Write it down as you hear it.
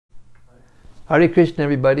Hare Krishna,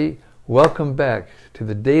 everybody. Welcome back to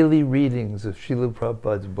the daily readings of Srila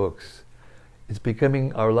Prabhupada's books. It's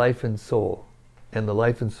becoming our life and soul, and the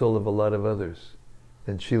life and soul of a lot of others.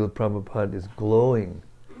 And Srila Prabhupada is glowing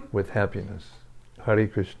with happiness. Hare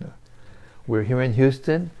Krishna. We're here in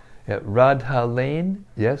Houston at Radha Lane.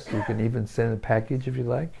 Yes, you can even send a package if you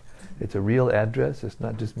like. It's a real address. It's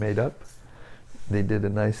not just made up. They did a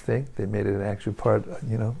nice thing. They made it an actual part,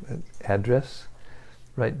 an address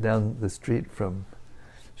right down the street from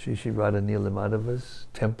Shri Shri Radha Nilamadava's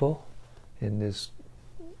temple in this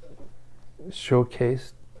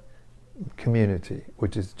showcased community,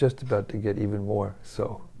 which is just about to get even more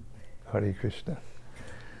so. Hare Krishna.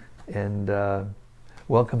 And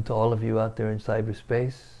welcome to all of you out there in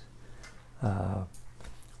cyberspace.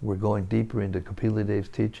 We're going deeper into Kapila Dev's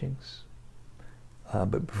teachings.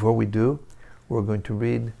 But before we do, we're going to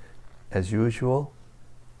read, as usual,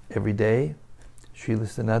 every day, Srila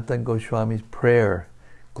Sanatana Goswami's prayer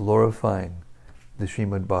glorifying the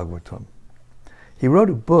Srimad-Bhagavatam. He wrote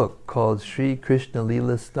a book called Sri Krishna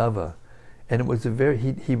Lila Stava, and it was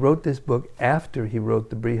he wrote this book after he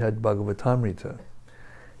wrote the Brihad Bhagavatamrita.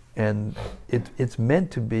 And it's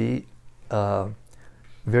meant to be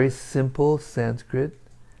very simple Sanskrit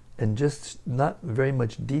and just not very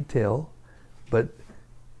much detail, but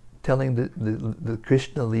telling the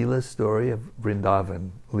Krishna Lila story of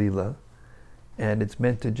Vrindavan Lila, and it's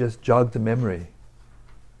meant to just jog the memory,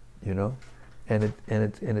 and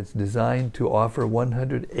it's designed to offer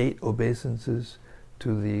 108 obeisances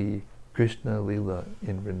to the Krishna Lila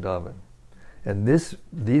in Vrindavan. And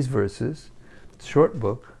these verses, short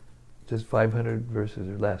book, just 500 verses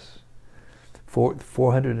or less,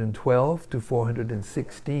 412 to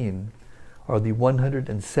 416 are the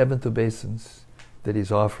 107th obeisance that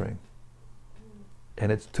he's offering.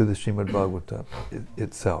 And it's to the Srimad Bhagavatam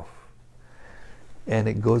itself. And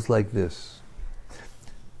it goes like this.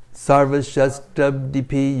 Sarva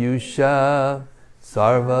Shastrabdipi Yusha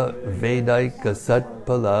Sarva Vedaika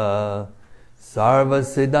Satpala Sarva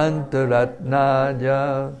Siddhanta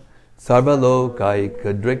Ratnaja Sarva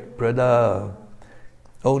Lokaika Drikprada.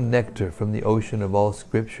 O nectar from the ocean of all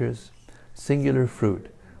scriptures, singular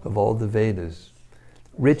fruit of all the Vedas,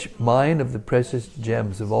 rich mine of the precious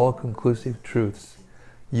gems of all conclusive truths,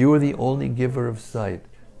 you are the only giver of sight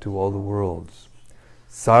to all the worlds.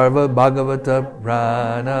 Sarva Bhagavata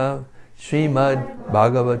Prana Srimad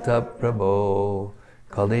Bhagavata Prabho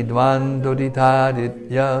Kalidvan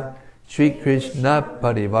Doditaditya Sri Krishna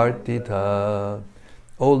Parivartita.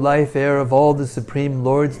 O life air of all the Supreme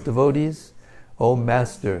Lord's devotees, O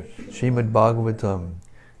Master Srimad Bhagavatam,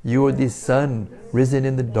 you are the sun risen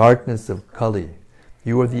in the darkness of Kali.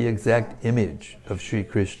 You are the exact image of Sri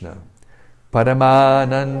Krishna.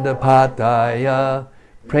 Paramananda Pataya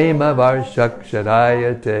Prema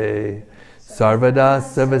Varshaksharayate Sarvada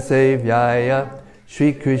Sarvasevyaya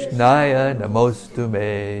Sri Krishnaya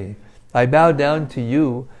Namostume. I bow down to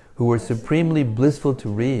you who are supremely blissful to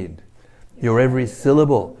read. Your every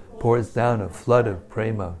syllable pours down a flood of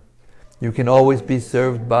prema. You can always be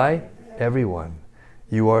served by everyone.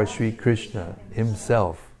 You are Sri Krishna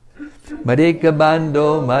himself. Madhika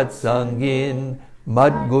Bando Matsangin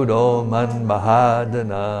Madguro Man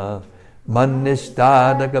Mahadana Man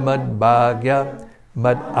Nishtadaka Mad Bhagya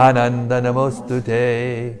Mad Ananda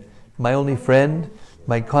Namostute. My only friend,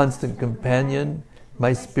 my constant companion,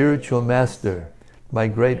 my spiritual master, my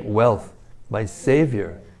great wealth, my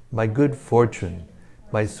savior, my good fortune,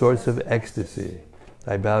 my source of ecstasy,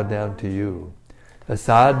 I bow down to you.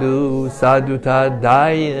 Asadu Saduta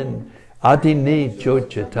Dayan Atini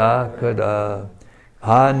Chochata Kada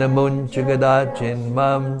Hanamun Chagada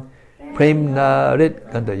Chinmam Premna Rit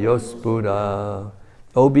Kanta Yospuda.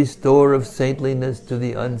 O bestower of saintliness to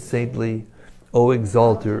the unsaintly, O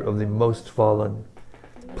exalter of the most fallen,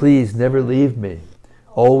 please never leave me.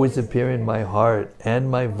 Always appear in my heart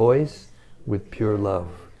and my voice with pure love.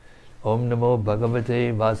 Om Namo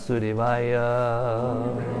Bhagavate Vasudevaya.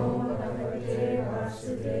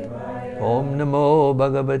 Om Namo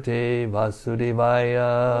Bhagavate Vasudevaya.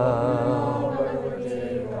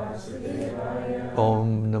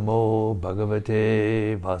 Om Namo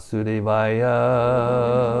Bhagavate Vasudevaya.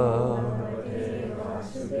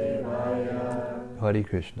 Hare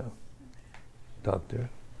Krishna. Dr.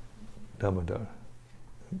 Damodar.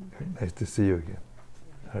 Nice to see you again.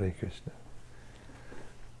 Hare Krishna.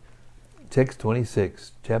 Text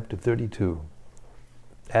 26, chapter 32.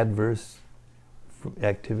 Adverse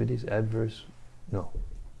activities,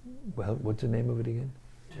 what's the name of it again?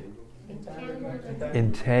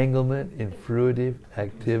 Entanglement in fruitive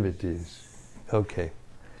activities. Okay.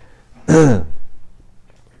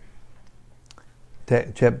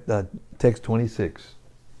 text 26.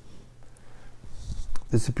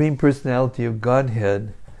 The Supreme Personality of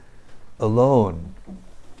Godhead alone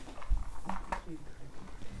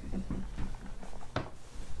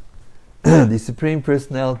the Supreme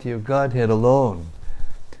Personality of Godhead alone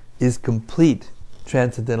is complete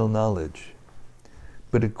transcendental knowledge.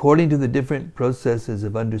 But according to the different processes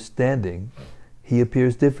of understanding, he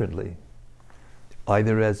appears differently,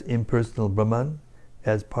 either as impersonal Brahman,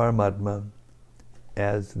 as Paramatma,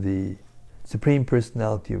 as the Supreme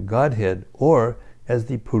Personality of Godhead, or as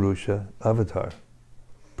the Purusha avatar.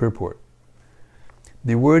 Purport.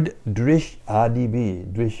 The word Drishyadibhi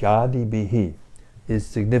is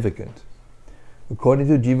significant. According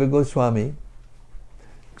to Jiva Goswami,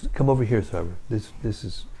 come over here, Sarva. This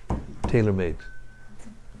is tailor-made.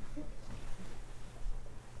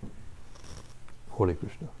 Hare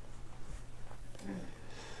Krishna.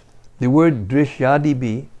 The word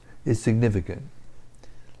Drishyadibhi is significant.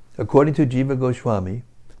 According to Jiva Goswami,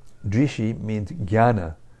 Drishi means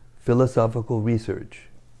jnana, philosophical research.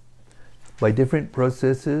 By different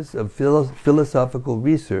processes of philosophical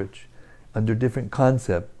research under different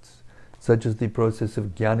concepts, such as the process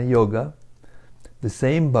of Jnana Yoga, the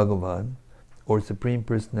same Bhagavan, or Supreme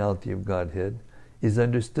Personality of Godhead, is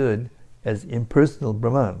understood as impersonal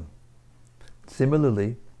Brahman.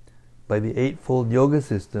 Similarly, by the Eightfold Yoga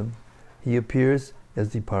system, he appears as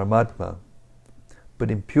the Paramatma.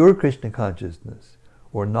 But in pure Krishna consciousness,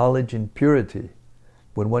 or knowledge in purity,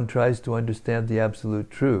 when one tries to understand the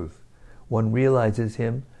Absolute Truth, one realizes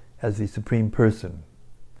him as the Supreme Person.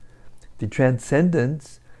 The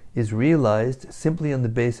transcendence is realized simply on the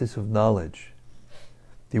basis of knowledge.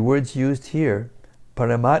 The words used here,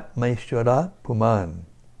 Paramatmaishvara Puman,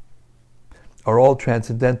 are all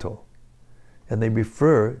transcendental, and they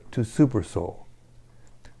refer to Supersoul.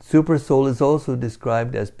 Supersoul is also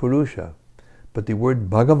described as Purusha, but the word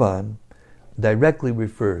Bhagavan directly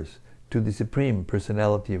refers to the Supreme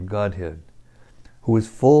Personality of Godhead, who is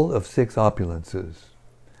full of 6 opulences: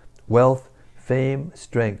 wealth, fame,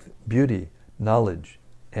 strength, beauty, knowledge,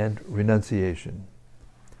 and renunciation.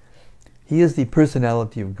 He is the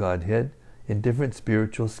Personality of Godhead in different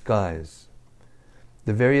spiritual skies.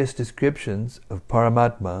 The various descriptions of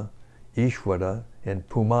Paramatma, Ishvara, and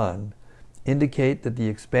Puman indicate that the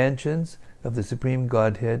expansions of the Supreme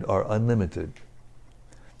Godhead are unlimited.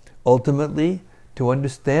 Ultimately, to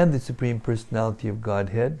understand the Supreme Personality of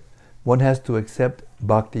Godhead, one has to accept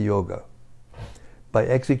Bhakti Yoga. By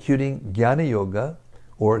executing Jnana Yoga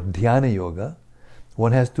or Dhyana Yoga,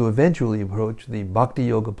 one has to eventually approach the Bhakti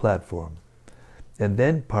Yoga platform. And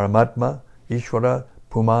then Paramatma, Ishvara,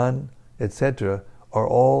 Puman, etc. are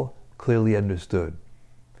all clearly understood.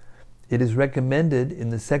 It is recommended in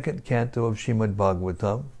the 2nd canto of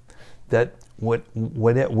Srimad-Bhagavatam that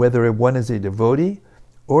whether one is a devotee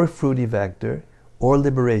or fruitive actor or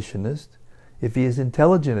liberationist, if he is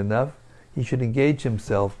intelligent enough, he should engage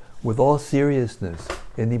himself with all seriousness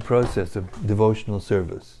in the process of devotional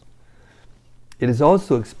service. It is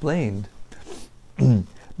also explained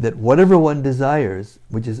that whatever one desires,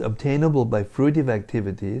 which is obtainable by fruitive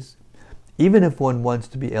activities, even if one wants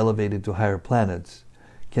to be elevated to higher planets,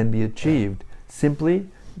 can be achieved simply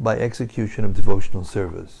by execution of devotional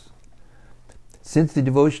service. Since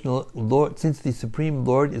the Supreme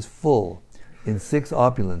Lord is full in 6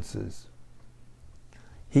 opulences,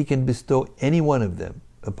 he can bestow any one of them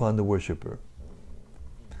upon the worshipper.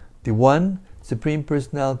 The one Supreme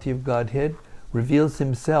Personality of Godhead reveals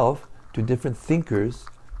himself to different thinkers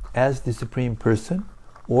as the Supreme Person,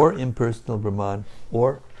 or impersonal Brahman,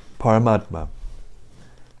 or Paramatma.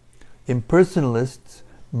 Impersonalists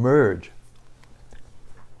merge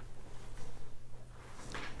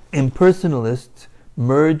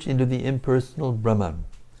into the impersonal Brahman,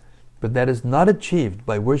 but that is not achieved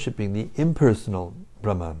by worshipping the impersonal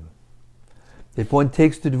Brahman. If one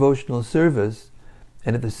takes to devotional service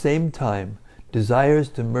and at the same time desires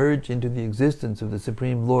to merge into the existence of the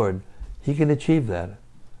Supreme Lord, he can achieve that.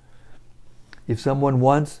 If someone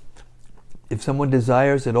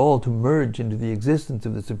desires at all to merge into the existence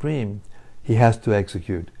of the Supreme, he has to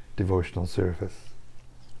execute devotional service.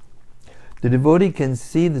 The devotee can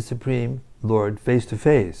see the Supreme Lord face to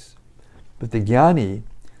face, but the jnani,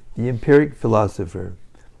 the empiric philosopher,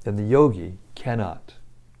 and the yogi cannot.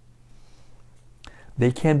 They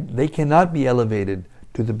cannot be elevated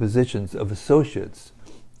to the positions of associates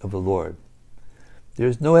of the Lord. There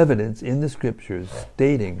is no evidence in the scriptures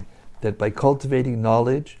stating that by cultivating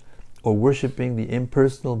knowledge or worshipping the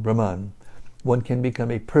impersonal Brahman, one can become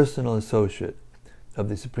a personal associate of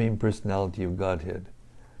the Supreme Personality of Godhead.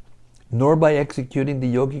 Nor by executing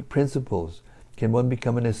the yogic principles can one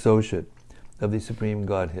become an associate of the Supreme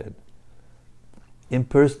Godhead.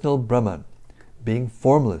 Impersonal Brahman, being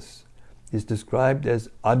formless, is described as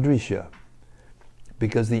Adrisha,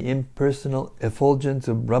 because the impersonal effulgence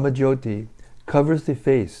of Brahmajyoti covers the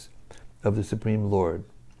face of the Supreme Lord.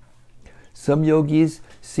 Some yogis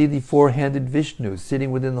see the four-handed Vishnu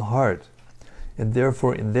sitting within the heart, and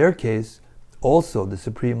therefore in their case also the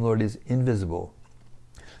Supreme Lord is invisible.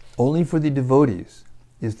 Only for the devotees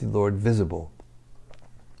is the Lord visible.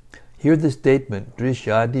 Here the statement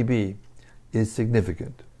Drishyadibi is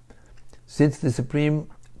significant. Since the Supreme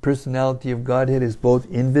Personality of Godhead is both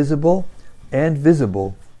invisible and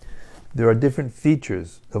visible, there are different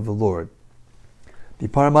features of the Lord. The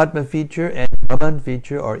Paramatma feature and Brahman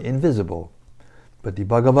feature are invisible, but the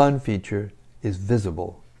Bhagavan feature is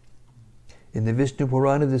visible. In the Vishnu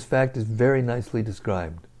Purana, this fact is very nicely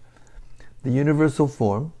described. The universal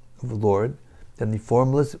form of the Lord and the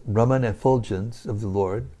formless Brahman effulgence of the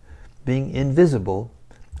Lord, being invisible,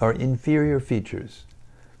 are inferior features.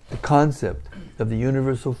 The concept of the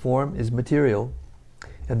universal form is material,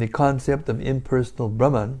 and the concept of impersonal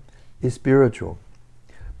Brahman is spiritual.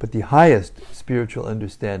 But the highest spiritual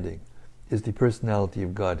understanding is the personality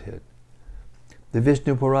of Godhead. The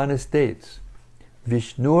Vishnu Purana states,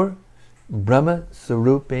 Vishnur Brahma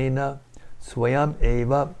Sarupena Swayam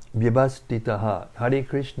Eva Vyabhastitaha. Hare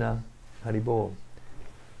Krishna, Hare Bol.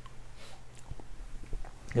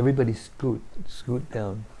 Everybody scoot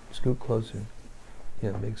down, scoot closer.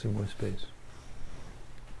 Yeah, make some more space.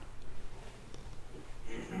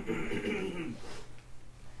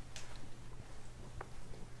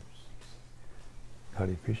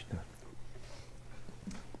 Hare Krishna.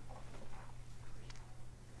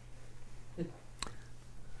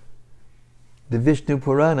 The Vishnu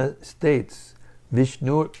Purana states,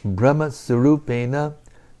 Vishnu Brahma Sarupena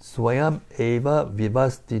Swayam Eva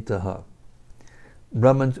Vivastitaha.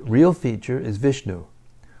 Brahman's real feature is Vishnu,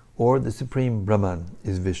 or the Supreme Brahman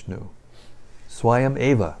is Vishnu. Swayam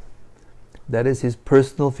Eva, that is his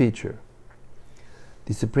personal feature.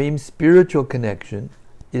 The supreme spiritual connection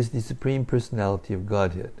is the Supreme Personality of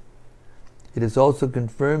Godhead. It is also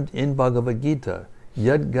confirmed in Bhagavad Gita,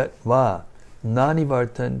 Yad Gatva Nani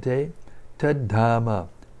Vartante Tad Dhamma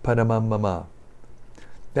Paramam Mama.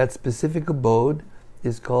 That specific abode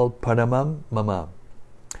is called Paramam Mama.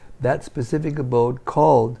 That specific abode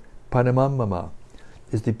called Paramam Mama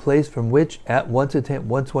is the place from which,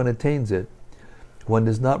 once one attains it, one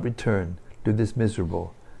does not return to this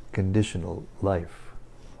miserable, conditional life.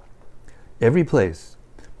 Every place,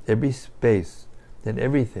 every space, and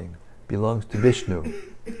everything belongs to Vishnu.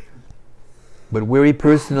 But where he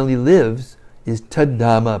personally lives is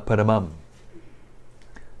Taddhama Paramam.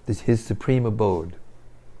 This is his supreme abode.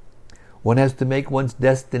 One has to make one's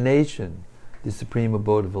destination the supreme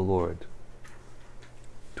abode of the Lord.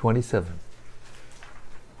 27.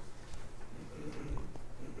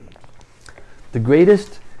 The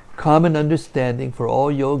greatest common understanding for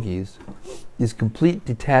all yogis is complete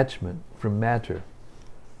detachment from matter,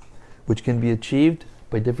 which can be achieved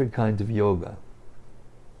by different kinds of yoga.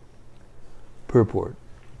 Purport.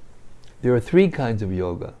 There are three kinds of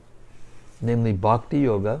yoga, namely Bhakti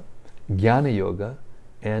Yoga, Jnana Yoga,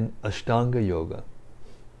 and Ashtanga Yoga.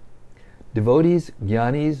 Devotees,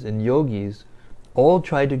 jnanis, and yogis all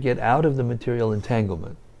try to get out of the material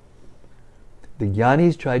entanglement. The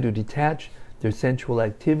jnanis try to detach their sensual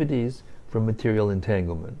activities from material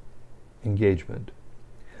engagement.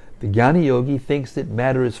 The jnana yogi thinks that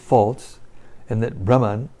matter is false and that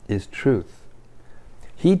Brahman is truth.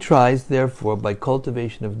 He tries, therefore, by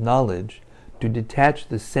cultivation of knowledge, to detach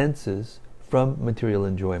the senses from material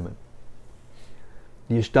enjoyment.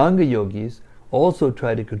 The Ashtanga yogis also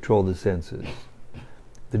try to control the senses.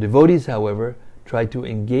 The devotees, however, try to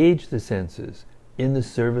engage the senses in the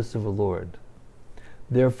service of the Lord.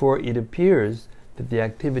 Therefore, it appears that the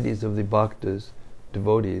activities of the bhaktas,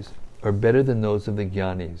 devotees, are better than those of the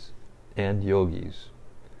jnanis and yogis.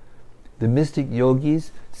 The mystic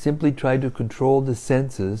yogis simply try to control the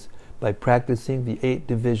senses by practicing the 8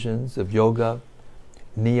 divisions of yoga,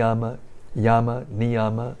 niyama, yama,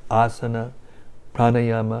 niyama, asana,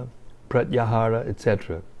 pranayama, pratyahara,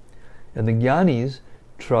 etc. And the jnanis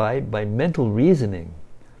try by mental reasoning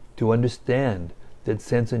to understand that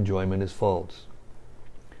sense enjoyment is false.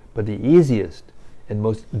 But the easiest and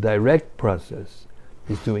most direct process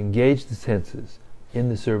is to engage the senses in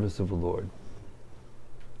the service of the Lord.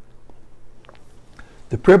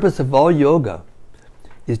 The purpose of all yoga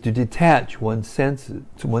is to detach one's sense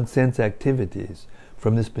activities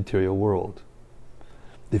from this material world.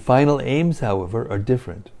 The final aims, however, are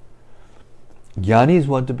different. Jnanis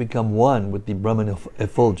want to become one with the Brahman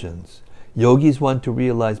effulgence. Yogis want to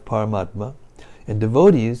realize Paramatma, And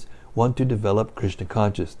devotees want to develop Krishna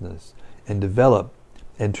consciousness and develop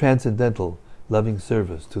and transcendental loving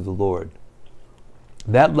service to the Lord.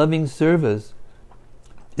 That loving service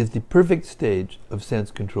is the perfect stage of sense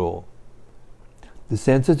control. The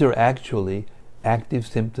senses are actually active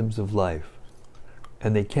symptoms of life,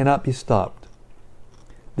 and they cannot be stopped.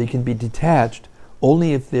 They can be detached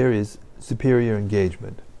only if there is superior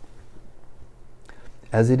engagement.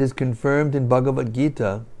 As it is confirmed in Bhagavad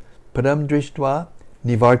Gita, param drishtva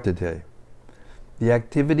nivartate. The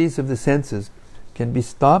activities of the senses can be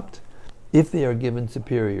stopped if they are given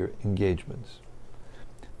superior engagements.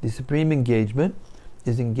 The supreme engagement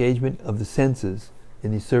is engagement of the senses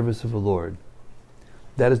in the service of the Lord.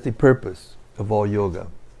 That is the purpose of all yoga.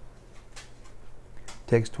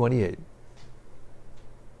 Text 28.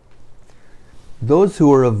 Those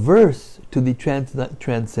who are averse to the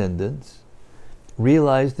transcendence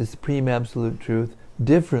realize the Supreme Absolute Truth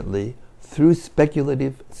differently through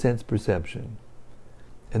speculative sense perception.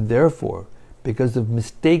 And therefore, because of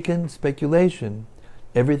mistaken speculation,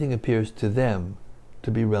 everything appears to them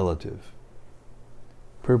to be relative.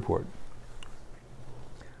 Purport.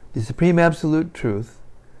 The Supreme Absolute Truth,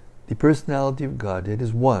 the personality of Godhead,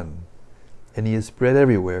 is one, and He is spread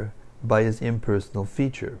everywhere by His impersonal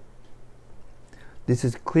feature. This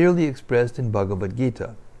is clearly expressed in Bhagavad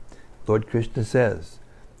Gita. Lord Krishna says,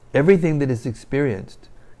 "Everything that is experienced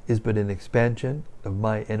is but an expansion of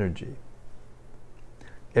my energy."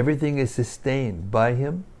 Everything is sustained by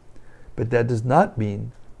Him, but that does not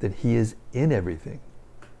mean that He is in everything.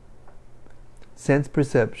 Sense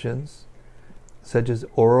perceptions, such as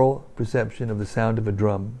oral perception of the sound of a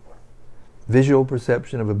drum, visual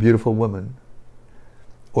perception of a beautiful woman,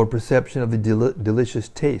 or perception of the delicious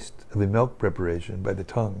taste of a milk preparation by the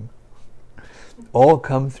tongue, all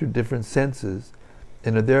come through different senses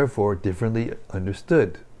and are therefore differently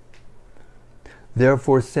understood.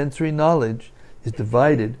 Therefore, sensory knowledge is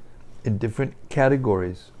divided in different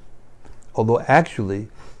categories, although actually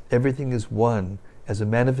everything is one as a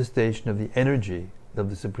manifestation of the energy of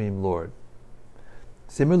the Supreme Lord.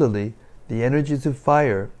 Similarly, the energies of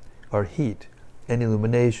fire are heat and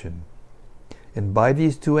illumination, and by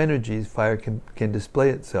these two energies, fire can display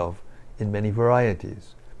itself in many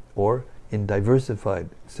varieties, or in diversified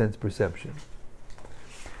sense perception.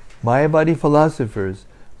 Mayavadi philosophers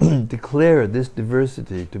declare this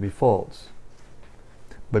diversity to be false,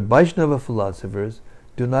 but Vaishnava philosophers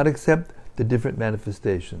do not accept the different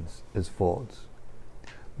manifestations as false.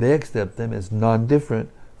 They accept them as non-different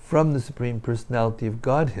from the Supreme Personality of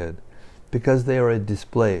Godhead because they are a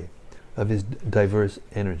display of His diverse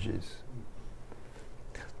energies.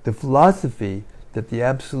 The philosophy that the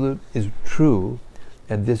Absolute is true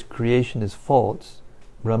and this creation is false,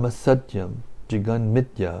 Brahma Satyam, Jagan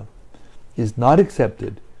Mithya, is not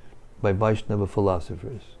accepted by Vaishnava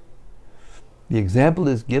philosophers. The example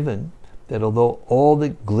is given that although all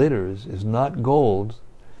that glitters is not gold,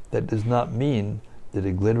 that does not mean that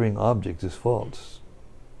a glittering object is false.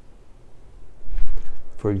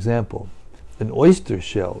 For example, an oyster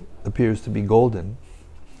shell appears to be golden.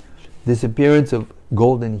 This appearance of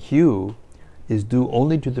golden hue is due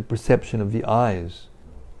only to the perception of the eyes,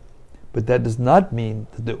 but that does not mean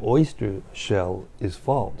that the oyster shell is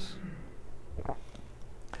false.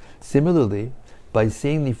 Similarly, by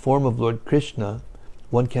seeing the form of Lord Krishna,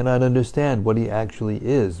 one cannot understand what He actually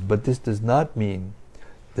is, but this does not mean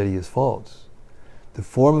that He is false. The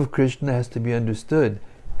form of Krishna has to be understood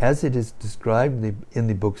as it is described in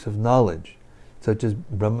the books of knowledge, such as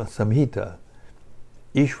Brahma Samhita,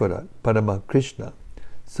 Ishvara, Parama Krishna,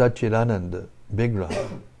 Satchidananda,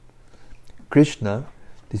 Vigraha. Krishna,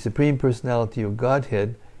 the Supreme Personality of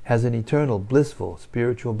Godhead, has an eternal, blissful,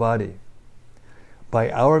 spiritual body. By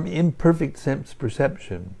our imperfect sense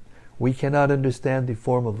perception, we cannot understand the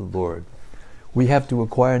form of the Lord. We have to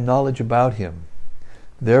acquire knowledge about Him.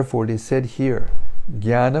 Therefore, it is said here,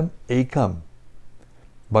 Jnanam Ekam.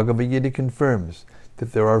 Bhagavad Gita confirms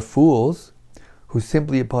that there are fools who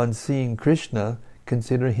simply upon seeing Krishna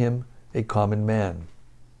consider Him a common man.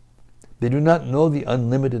 They do not know the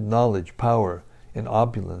unlimited knowledge, power, and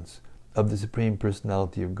opulence of the Supreme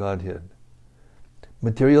Personality of Godhead.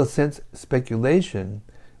 Material sense speculation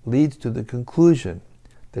leads to the conclusion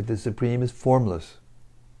that the Supreme is formless.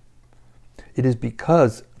 It is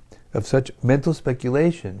because of such mental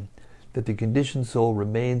speculation that the conditioned soul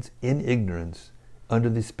remains in ignorance under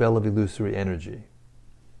the spell of illusory energy.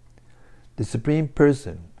 The Supreme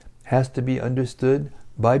Person has to be understood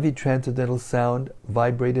by the transcendental sound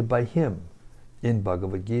vibrated by Him in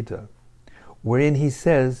Bhagavad Gita, wherein He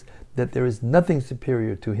says that there is nothing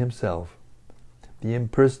superior to Himself. The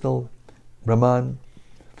impersonal Brahman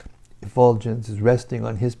effulgence is resting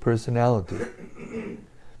on his personality.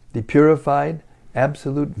 The purified,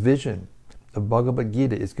 absolute vision of Bhagavad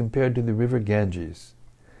Gita is compared to the river Ganges.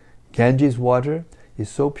 Ganges water is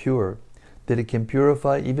so pure that it can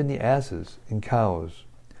purify even the asses and cows.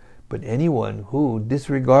 But anyone who,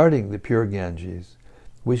 disregarding the pure Ganges,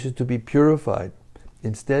 wishes to be purified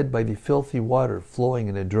instead by the filthy water flowing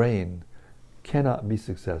in a drain, cannot be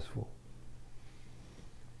successful.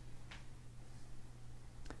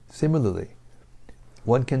 Similarly,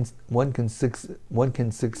 one can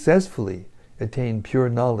successfully attain pure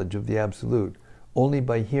knowledge of the Absolute only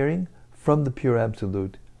by hearing from the pure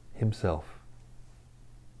Absolute himself.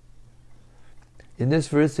 In this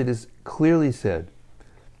verse it is clearly said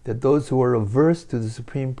that those who are averse to the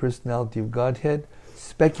Supreme Personality of Godhead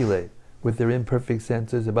speculate with their imperfect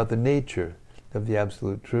senses about the nature of the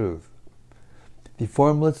Absolute Truth. The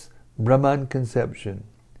formless Brahman conception,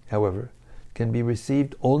 however, can be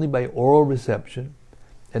received only by oral reception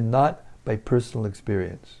and not by personal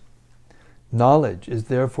experience. Knowledge is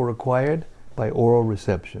therefore acquired by oral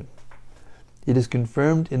reception. It is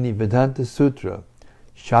confirmed in the Vedanta Sutra,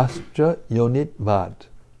 Shastra Yonit Vat.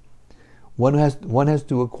 One has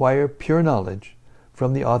to acquire pure knowledge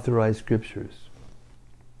from the authorized scriptures.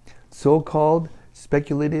 So-called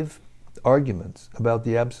speculative arguments about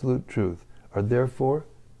the Absolute Truth are therefore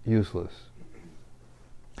useless.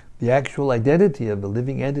 The actual identity of the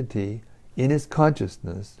living entity in its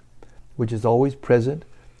consciousness, which is always present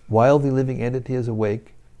while the living entity is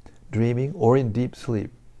awake, dreaming, or in deep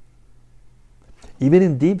sleep. Even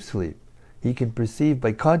in deep sleep, he can perceive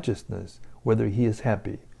by consciousness whether he is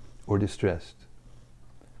happy or distressed.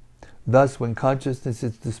 Thus, when consciousness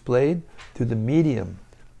is displayed through the medium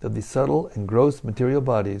of the subtle and gross material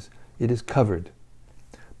bodies, it is covered.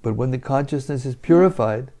 But when the consciousness is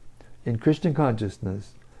purified in Krishna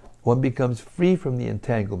consciousness, one becomes free from the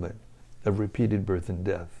entanglement of repeated birth and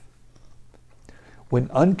death. When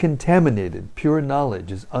uncontaminated, pure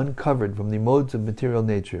knowledge is uncovered from the modes of material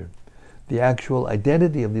nature, the actual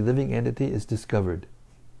identity of the living entity is discovered.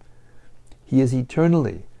 He is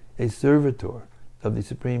eternally a servitor of the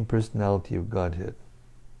Supreme Personality of Godhead.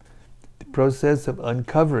 The process of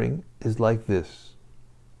uncovering is like this.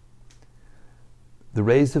 The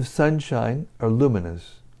rays of sunshine are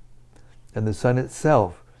luminous, and the sun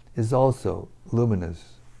itself is also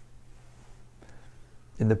luminous.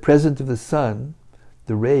 In the presence of the sun,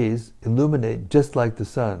 the rays illuminate just like the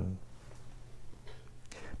sun.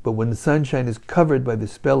 But when the sunshine is covered by the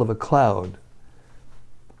spell of a cloud,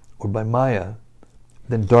 or by Maya,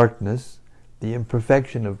 then darkness, the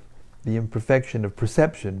imperfection of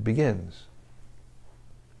perception begins.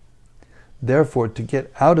 Therefore, to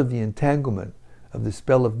get out of the entanglement of the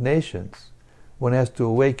spell of nations, one has to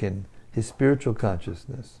awaken his spiritual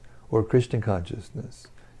consciousness or Krishna consciousness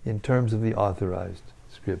in terms of the authorized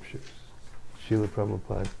scriptures. Srila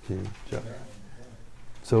Prabhupada ki jai.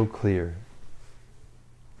 So clear.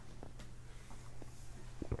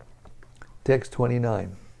 Text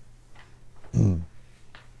 29.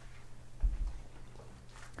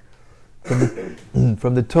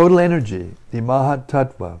 From the total energy, the Mahat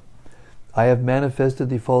Tattva, I have manifested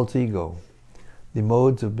the false ego, the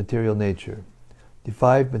modes of material nature, the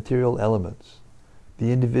 5 material elements,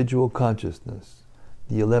 the individual consciousness,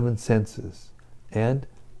 the 11 senses, and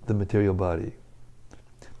the material body.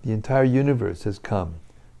 The entire universe has come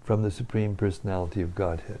from the Supreme Personality of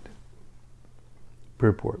Godhead.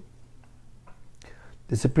 Purport.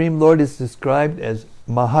 The Supreme Lord is described as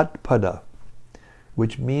Mahatpada,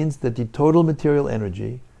 which means that the total material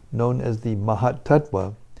energy, known as the Mahat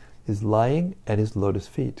Tattva, is lying at his lotus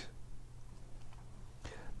feet.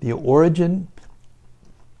 The origin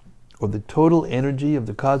or the total energy of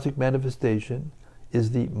the cosmic manifestation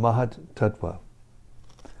is the Mahat Tattva.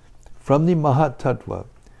 From the Mahat Tattva,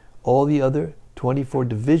 all the other 24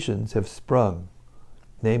 divisions have sprung,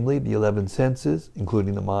 namely the 11 senses,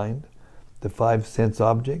 including the mind, the 5 sense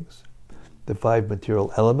objects, the 5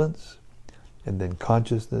 material elements, and then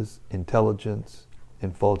consciousness, intelligence,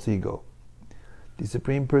 and false ego. The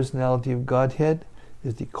Supreme Personality of Godhead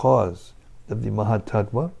is the cause of the Mahat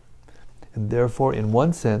Tattva, and therefore, in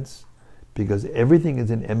one sense, because everything is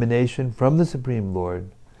an emanation from the Supreme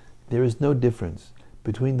Lord, there is no difference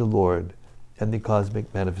between the Lord and the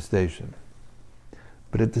cosmic manifestation.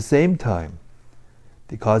 But at the same time,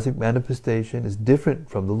 the cosmic manifestation is different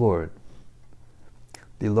from the Lord.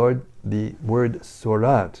 The word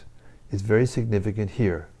Swarat is very significant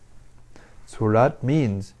here. Swarat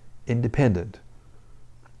means independent.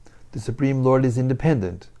 The Supreme Lord is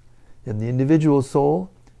independent, and the individual soul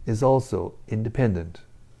is also independent.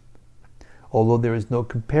 Although there is no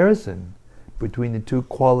comparison between the two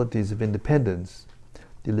qualities of independence,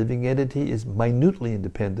 the living entity is minutely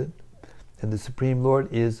independent, and the Supreme Lord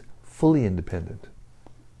is fully independent.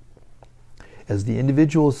 As the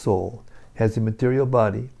individual soul has a material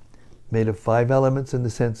body made of 5 elements and the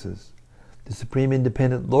senses, the Supreme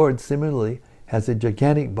Independent Lord similarly has a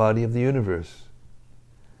gigantic body of the universe.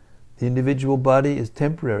 The individual body is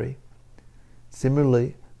temporary.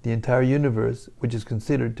 Similarly, the entire universe, which is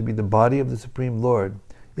considered to be the body of the Supreme Lord,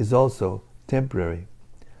 is also temporary.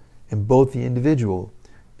 And both the individual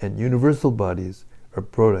and universal bodies are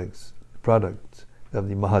products of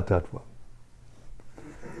the Mahatattva.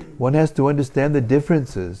 One has to understand the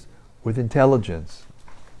differences with intelligence.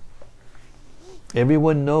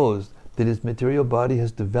 Everyone knows that his material body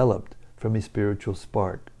has developed from a spiritual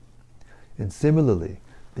spark. And similarly,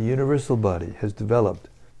 the universal body has developed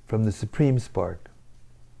from the supreme spark.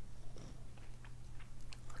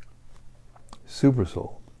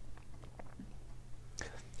 Supersoul.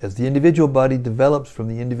 As the individual body develops from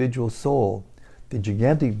the individual soul, the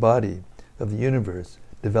gigantic body of the universe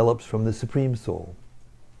develops from the Supreme Soul.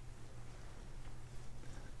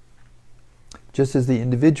 Just as the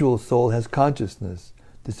individual soul has consciousness,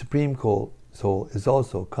 the Supreme Soul is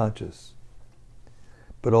also conscious.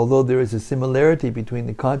 But although there is a similarity between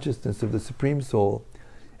the consciousness of the Supreme Soul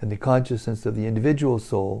and the consciousness of the individual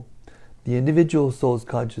soul's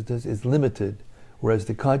consciousness is limited, whereas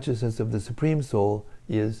the consciousness of the Supreme Soul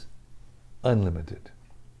is unlimited.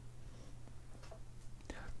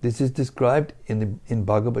 This is described in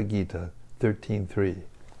Bhagavad Gita 13.3.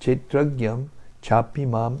 Chetragyam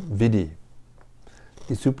chapimam vidi.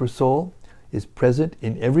 The Super Soul is present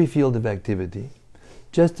in every field of activity,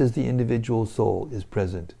 just as the individual soul is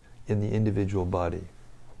present in the individual body.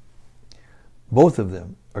 Both of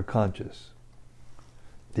them are conscious.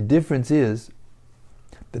 The difference is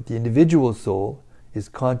that the individual soul is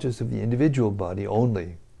conscious of the individual body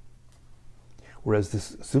only, whereas the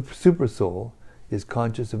Super Soul is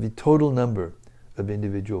conscious of the total number of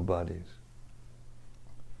individual bodies.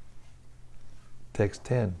 Text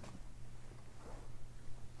 10.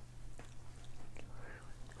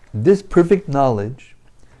 This perfect knowledge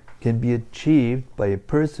can be achieved by a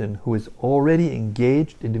person who is already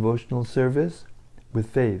engaged in devotional service with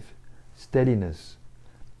faith, steadiness,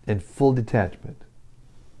 and full detachment,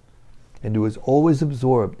 and who is always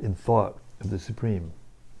absorbed in thought of the Supreme.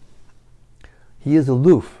 He is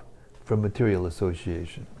aloof from material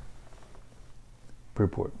association.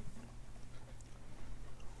 Purport.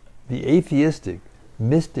 The atheistic,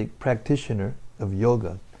 mystic practitioner of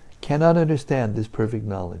yoga cannot understand this perfect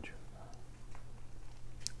knowledge.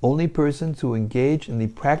 Only persons who engage in the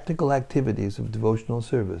practical activities of devotional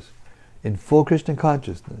service in full Krishna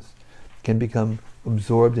consciousness can become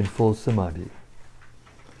absorbed in full samadhi.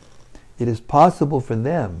 It is possible for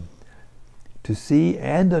them to see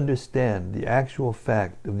and understand the actual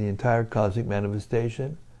fact of the entire cosmic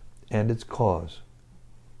manifestation and its cause.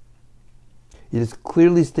 It is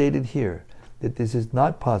clearly stated here that this is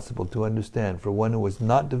not possible to understand for one who has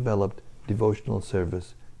not developed devotional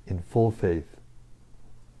service in full faith.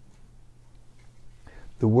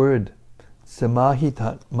 The words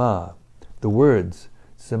Samahitatma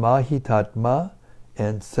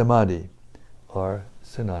and Samadhi are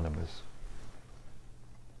synonymous.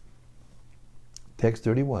 Text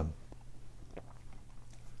 31.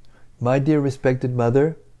 My dear respected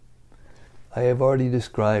mother, I have already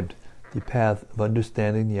described the path of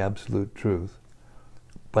understanding the absolute truth,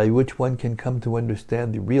 by which one can come to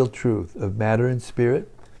understand the real truth of matter and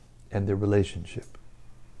spirit and their relationship.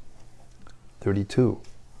 32.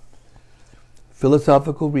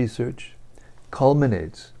 Philosophical research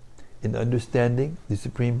culminates in understanding the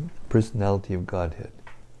Supreme Personality of Godhead.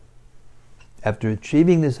 After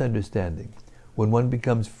achieving this understanding, when one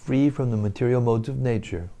becomes free from the material modes of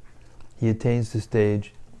nature, he attains the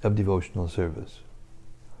stage of devotional service.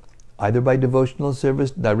 Either by devotional service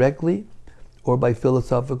directly or by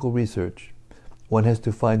philosophical research, one has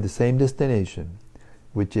to find the same destination,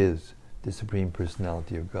 which is the Supreme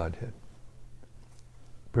Personality of Godhead.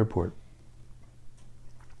 Purport.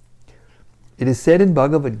 It is said in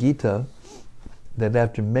Bhagavad Gita that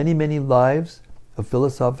after many, many lives of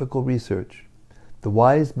philosophical research, the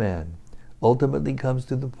wise man ultimately comes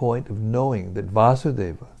to the point of knowing that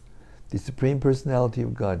Vasudeva, the Supreme Personality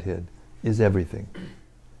of Godhead, is everything,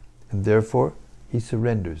 and therefore he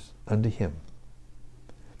surrenders unto him.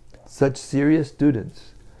 Such serious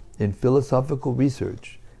students in philosophical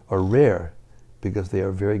research are rare because they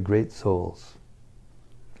are very great souls.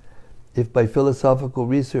 If by philosophical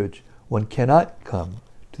research one cannot come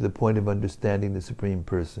to the point of understanding the Supreme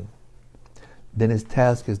Person, then his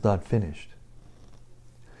task is not finished.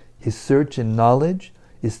 His search and knowledge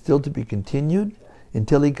is still to be continued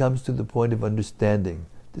until he comes to the point of understanding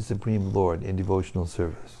the Supreme Lord in devotional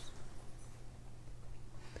service.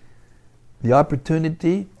 The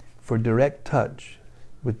opportunity for direct touch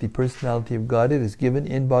with the personality of Godhead is given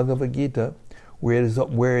in Bhagavad Gita,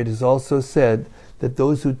 where it is also said that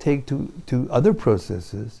those who take to other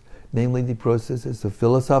processes, namely the processes of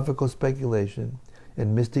philosophical speculation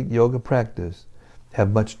and mystic yoga practice,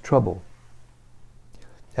 have much trouble.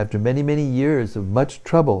 After many, many years of much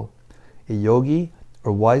trouble, a yogi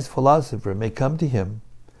or wise philosopher may come to him,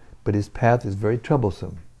 but his path is very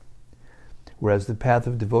troublesome, whereas the path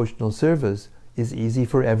of devotional service is easy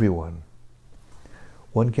for everyone.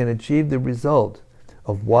 One can achieve the result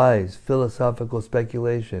of wise philosophical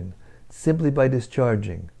speculation simply by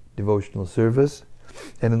discharging devotional service,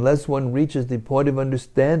 and unless one reaches the point of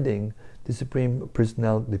understanding the Supreme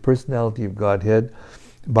Personality, the personality of Godhead,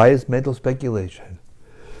 by his mental speculation,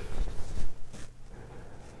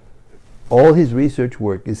 all his research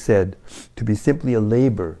work is said to be simply a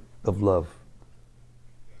labor of love.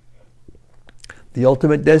 The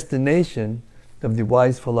ultimate destination of the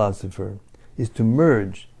wise philosopher is to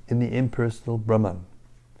merge in the impersonal Brahman.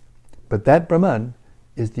 But that Brahman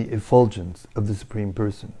is the effulgence of the Supreme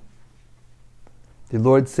Person. The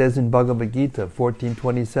Lord says in Bhagavad Gita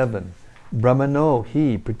 14:27, Brahmano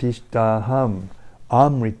hi pratishtaham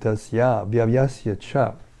amritasya vyavasya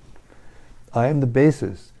cha. I am the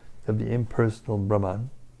basis of the impersonal Brahman,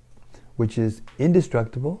 which is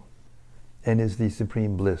indestructible and is the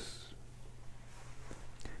supreme bliss.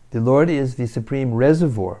 The Lord is the supreme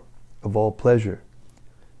reservoir of all pleasure,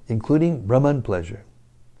 including Brahman pleasure.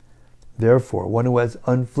 Therefore, one who has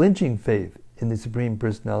unflinching faith in the Supreme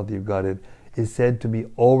Personality of Godhead is said to be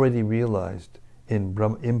already realized in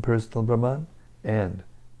impersonal Brahman and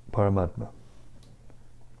Paramatma.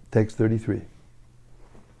 Text 33.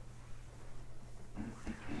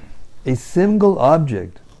 A single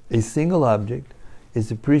object is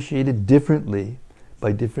appreciated differently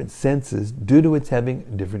by different senses due to its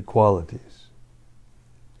having different qualities.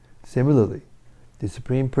 Similarly, the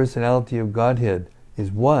Supreme Personality of Godhead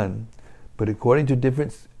is one, but according to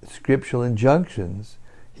different scriptural injunctions,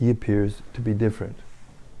 he appears to be different.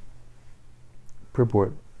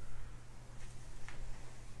 Purport.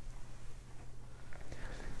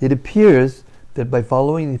 It appears that by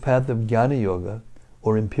following the path of Jnana Yoga,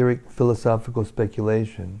 or empiric philosophical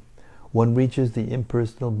speculation, one reaches the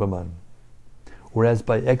impersonal Brahman, whereas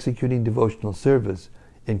by executing devotional service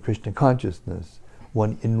in Krishna consciousness,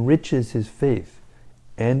 one enriches his faith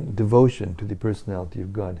and devotion to the personality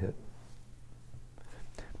of Godhead.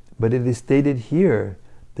 But it is stated here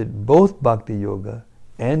that both Bhakti Yoga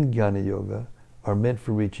and Jnana Yoga are meant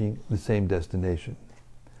for reaching the same destination,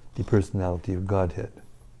 the personality of Godhead.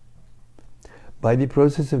 By the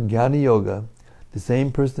process of Jnana Yoga, the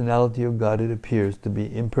same personality of Godhead appears to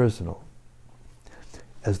be impersonal.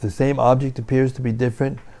 As the same object appears to be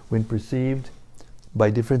different when perceived by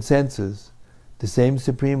different senses, the same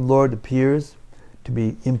Supreme Lord appears to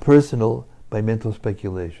be impersonal by mental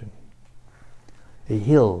speculation. A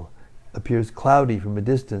hill appears cloudy from a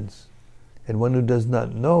distance, and one who does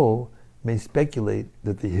not know may speculate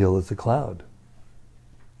that the hill is a cloud.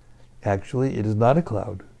 Actually, it is not a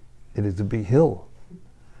cloud. It is a big hill.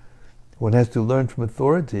 One has to learn from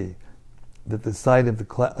authority that the side of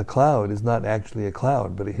a cloud is not actually a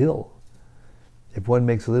cloud, but a hill. If one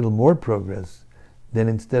makes a little more progress, then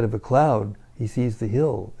instead of a cloud, he sees the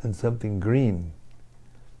hill and something green.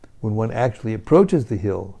 When one actually approaches the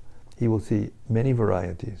hill, he will see many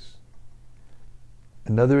varieties.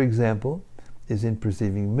 Another example is in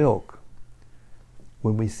perceiving milk.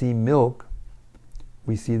 When we see milk,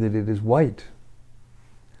 we see that it is white.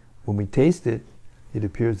 When we taste it, it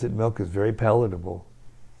appears that milk is very palatable.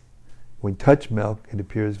 When we touch milk, it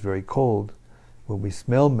appears very cold. When we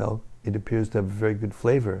smell milk, it appears to have a very good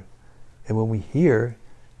flavor. And when we hear,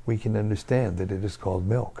 we can understand that it is called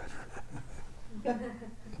milk.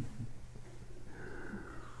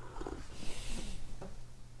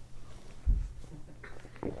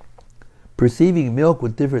 Perceiving milk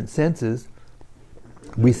with different senses,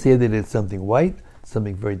 we say that it's something white,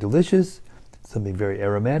 something very delicious, something very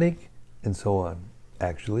aromatic, and so on.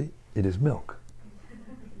 Actually, it is milk.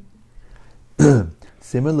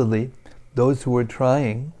 Similarly, those who are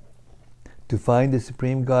trying to find the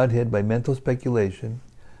Supreme Godhead by mental speculation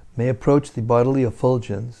may approach the bodily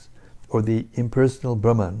effulgence or the impersonal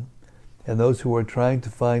Brahman, and those who are trying to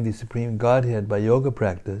find the Supreme Godhead by yoga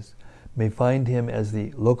practice may find him as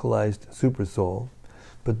the localized Supersoul,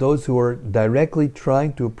 but those who are directly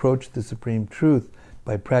trying to approach the Supreme Truth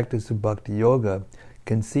by practice of Bhakti Yoga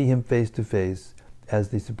can see him face to face as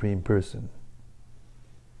the Supreme Person.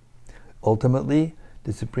 Ultimately,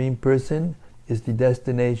 the Supreme Person is the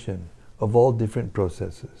destination of all different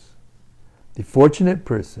processes. The fortunate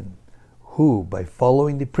person who, by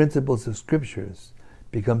following the principles of Scriptures,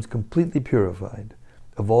 becomes completely purified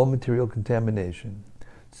of all material contamination,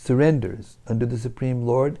 surrenders under the Supreme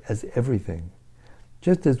Lord as everything,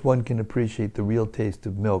 just as one can appreciate the real taste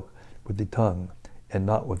of milk with the tongue and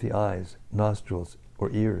not with the eyes, nostrils, or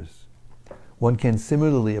ears. One can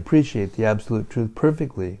similarly appreciate the Absolute Truth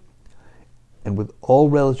perfectly and with all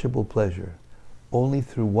relishable pleasure only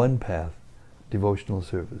through one path, devotional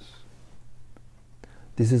service.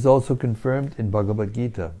 This is also confirmed in Bhagavad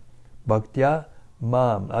Gita, Bhaktya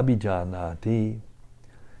Mam Abhijanati.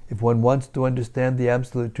 If one wants to understand the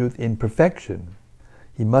Absolute Truth in perfection,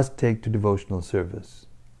 he must take to devotional service.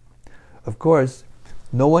 Of course,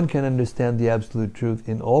 no one can understand the Absolute Truth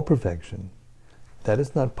in all perfection. That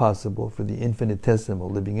is not possible for the infinitesimal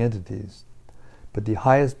living entities. But the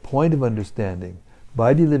highest point of understanding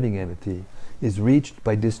by the living entity is reached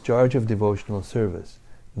by discharge of devotional service,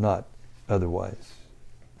 not otherwise.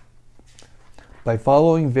 By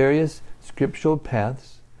following various scriptural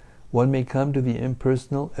paths, one may come to the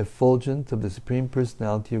impersonal effulgence of the Supreme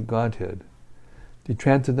Personality of Godhead. The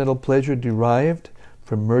transcendental pleasure derived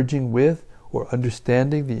from merging with or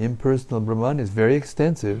understanding the impersonal Brahman is very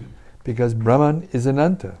extensive because Brahman is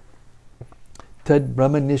Ananta. Tad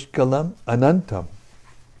Brahmanishkalam Anantam.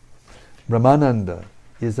 Brahmananda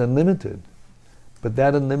is unlimited, but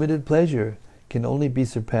that unlimited pleasure can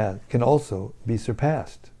also be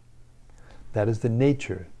surpassed. That is the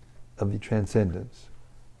nature of the transcendence.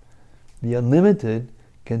 The unlimited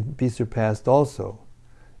can be surpassed also,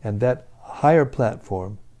 and that higher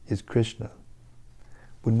platform is Krishna.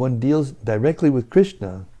 When one deals directly with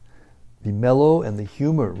Krishna, the mellow and the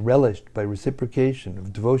humor relished by reciprocation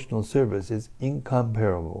of devotional service is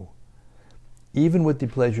incomparable, even with the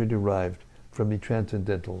pleasure derived from the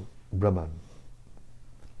transcendental Brahman.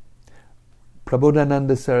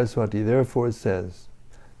 Prabodhananda Saraswati therefore says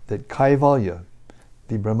that Kaivalya,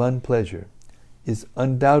 the Brahman pleasure, is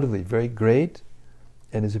undoubtedly very great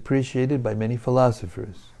and is appreciated by many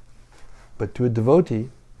philosophers. But to a devotee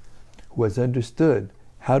who has understood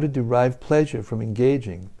how to derive pleasure from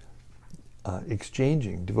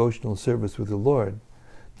exchanging devotional service with the Lord,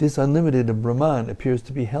 this unlimited Brahman appears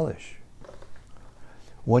to be hellish.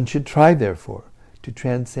 One should try, therefore, to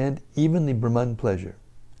transcend even the Brahman pleasure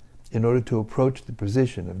in order to approach the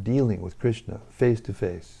position of dealing with Krishna face to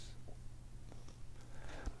face.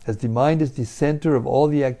 As the mind is the center of all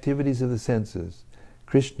the activities of the senses,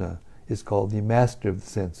 Krishna is called the master of the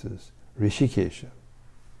senses, Rishikesha.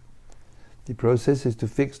 The process is to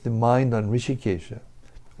fix the mind on Rishikesha,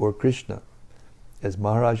 or Krishna, as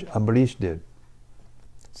Maharaj Ambarish did.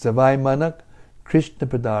 Savai Manak Krishna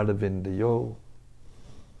Padartha Vindayo.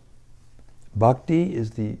 Bhakti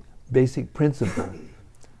is the basic principle.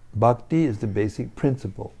 Bhakti is the basic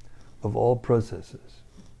principle of all processes.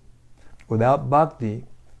 Without bhakti,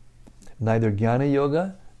 neither Jnana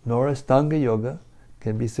Yoga nor Astanga Yoga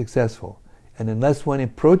can be successful. And unless one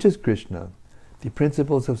approaches Krishna, the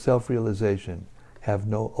principles of self-realization have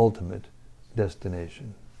no ultimate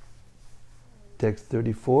destination. Text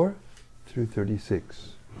 34 through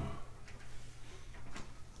 36.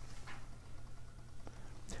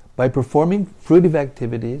 By performing fruitive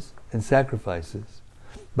activities and sacrifices,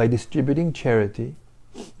 by distributing charity,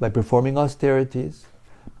 by performing austerities,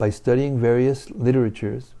 by studying various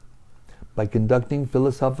literatures, by conducting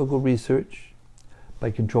philosophical research, by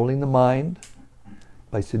controlling the mind,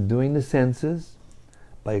 by subduing the senses,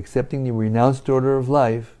 by accepting the renounced order of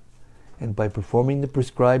life, and by performing the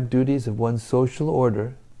prescribed duties of one's social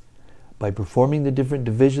order, by performing the different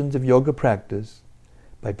divisions of yoga practice,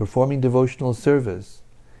 by performing devotional service,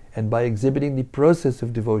 and by exhibiting the process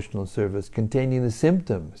of devotional service containing the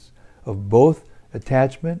symptoms of both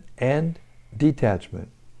attachment and detachment,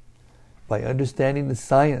 by understanding the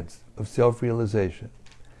science of self-realization,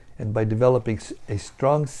 and by developing a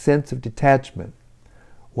strong sense of detachment,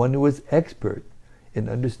 one who is expert in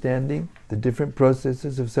understanding the different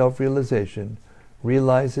processes of self-realization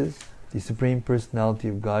realizes the Supreme Personality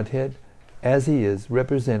of Godhead as He is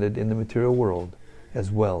represented in the material world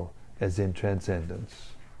as well as in transcendence.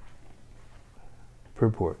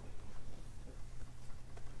 Purport.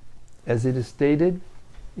 As it is stated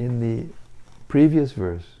in the previous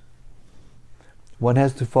verse, one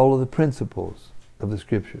has to follow the principles of the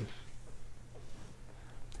scriptures.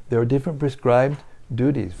 There are different prescribed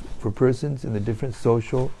duties for persons in the different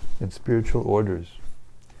social and spiritual orders.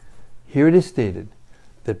 Here it is stated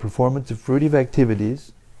that performance of fruitive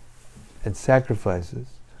activities and sacrifices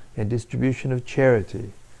and distribution of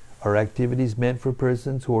charity are activities meant for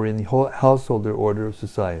persons who are in the householder order of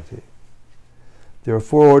society. There are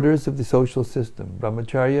 4 orders of the social system: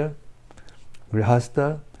 brahmacharya,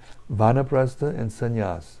 grihastha, vanaprastha, and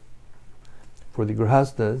sannyas. For the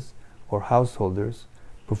grihasthas, or householders,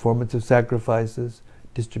 performance of sacrifices,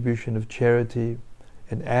 distribution of charity,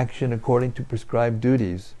 and action according to prescribed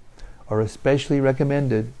duties are especially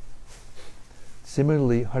recommended.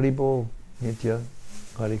 Similarly, Haribol, Nitya,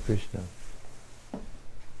 Hare Krishna.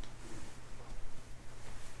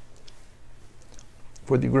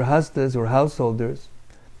 For the grihasthas, or householders,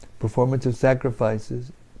 performance of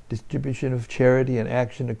sacrifices, distribution of charity, and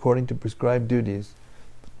action according to prescribed duties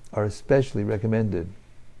are especially recommended.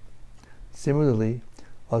 Similarly,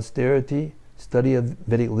 austerity, study of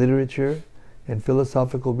Vedic literature, and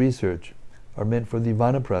philosophical research are meant for the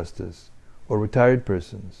vanaprasthas, or retired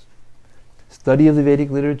persons. Study of the Vedic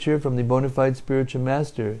literature from the bona fide spiritual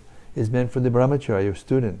master is meant for the brahmacharya, or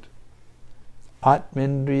student.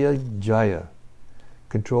 Atmendriya Jaya,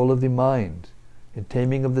 control of the mind and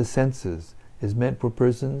taming of the senses, is meant for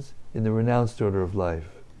persons in the renounced order of life.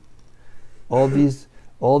 All these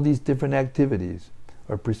different activities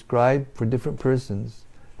are prescribed for different persons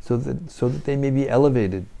so that they may be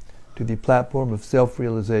elevated to the platform of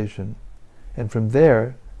self-realization, and from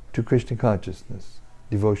there to Krishna consciousness,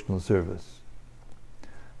 devotional service.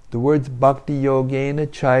 The words bhakti yogena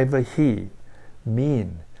chaiva hi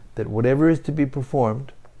mean that whatever is to be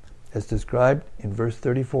performed, as described in verse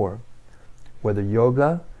 34, whether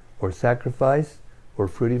yoga, or sacrifice, or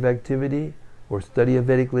fruitive activity, or study of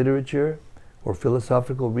Vedic literature, or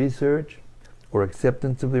philosophical research, or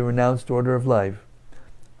acceptance of the renounced order of life,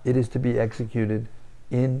 it is to be executed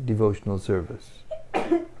in devotional service.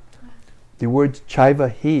 The words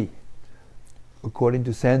chaiva hi, according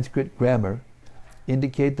to Sanskrit grammar,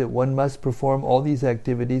 indicate that one must perform all these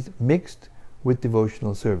activities mixed with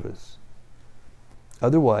devotional service.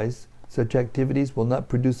 Otherwise, such activities will not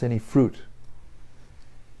produce any fruit.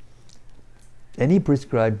 Any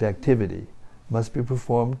prescribed activity must be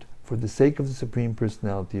performed for the sake of the Supreme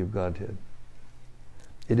Personality of Godhead.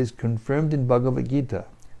 It is confirmed in Bhagavad Gita,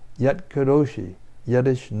 Yat karoshi,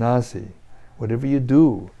 yadish nasi. Whatever you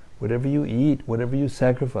do, whatever you eat, whatever you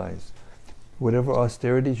sacrifice, whatever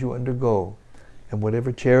austerities you undergo, and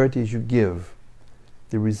whatever charities you give,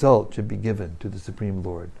 the result should be given to the Supreme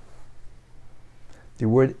Lord. The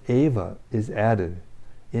word eva is added,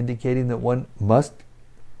 indicating that one must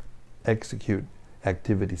execute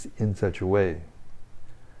activities in such a way.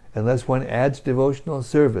 Unless one adds devotional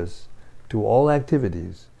service to all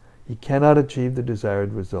activities, he cannot achieve the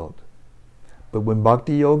desired result. But when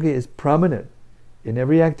bhakti yoga is prominent in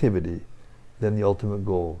every activity, then the ultimate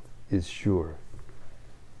goal is sure.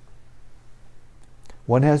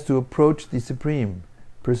 One has to approach the Supreme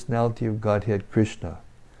Personality of Godhead, Krishna,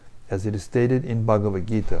 as it is stated in Bhagavad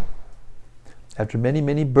Gita. After many,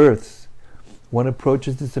 many births, one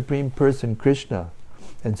approaches the Supreme Person, Krishna,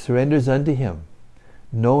 and surrenders unto Him,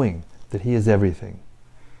 knowing that He is everything.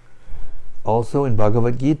 Also in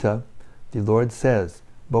Bhagavad Gita, the Lord says,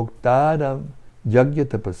 Bhoktadam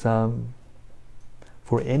Yagyatapasam,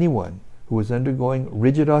 for anyone who is undergoing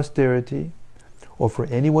rigid austerity, or for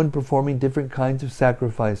anyone performing different kinds of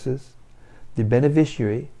sacrifices, the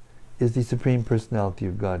beneficiary is the Supreme Personality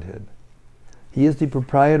of Godhead. He is the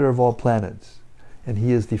proprietor of all planets, and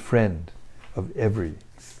He is the friend of every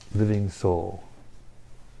living soul.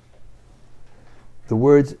 The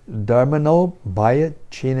words dharmano bhaya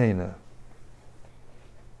chinena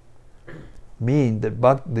mean that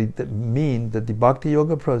the Bhakti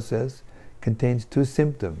Yoga process contains 2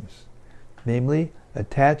 symptoms, namely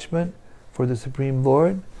attachment for the Supreme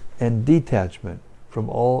Lord and detachment from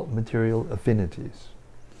all material affinities.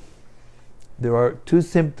 There are 2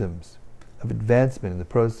 symptoms of advancement in the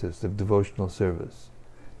process of devotional service,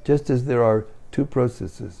 just as there are 2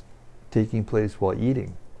 processes taking place while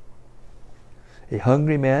eating. A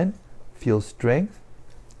hungry man feels strength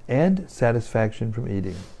and satisfaction from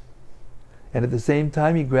eating, and at the same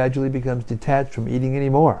time he gradually becomes detached from eating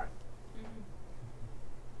anymore.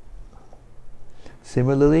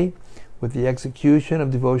 Similarly, with the execution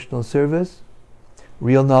of devotional service,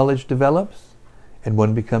 real knowledge develops and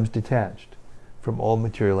one becomes detached from all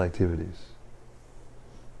material activities.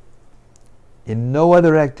 In no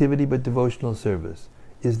other activity but devotional service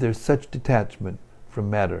is there such detachment from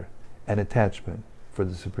matter and attachment for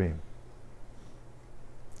the Supreme.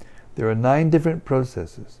 There are 9 different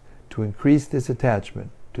processes to increase this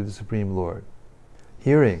attachment to the Supreme Lord: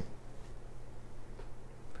 hearing,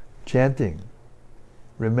 chanting,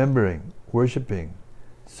 remembering, worshipping,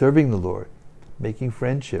 serving the Lord, making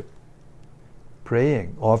friendship,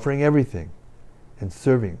 praying, offering everything, and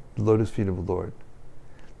serving the lotus feet of the Lord.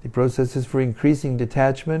 The processes for increasing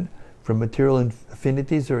detachment from material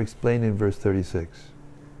affinities are explained in verse 36.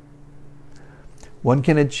 One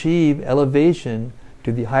can achieve elevation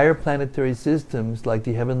to the higher planetary systems like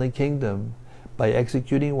the heavenly kingdom by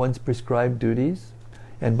executing one's prescribed duties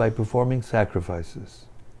and by performing sacrifices.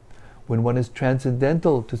 When one is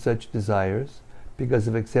transcendental to such desires, because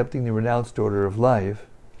of accepting the renounced order of life,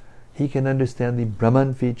 he can understand the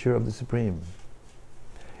Brahman feature of the Supreme.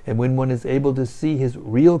 And when one is able to see his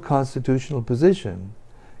real constitutional position,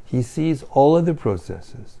 he sees all other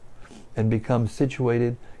processes and becomes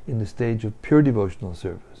situated in the stage of pure devotional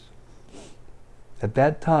service. At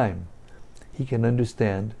that time, he can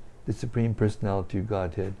understand the Supreme Personality of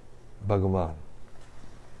Godhead, Bhagavan.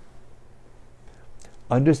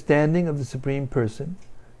 Understanding of the Supreme Person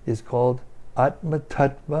is called Atma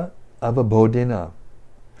Tattva Avabodhena,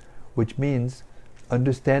 which means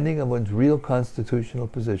understanding of one's real constitutional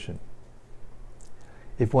position.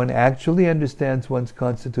 If one actually understands one's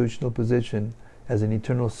constitutional position as an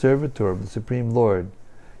eternal servitor of the Supreme Lord,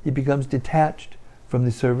 he becomes detached from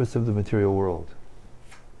the service of the material world.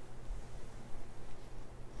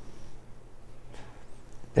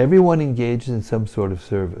 Everyone engages in some sort of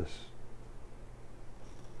service.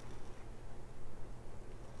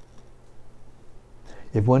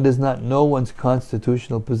 If one does not know one's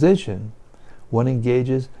constitutional position, one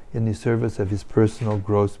engages in the service of his personal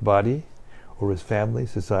gross body, or his family,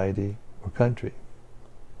 society, or country.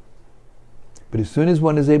 But as soon as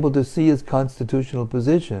one is able to see his constitutional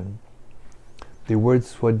position, the word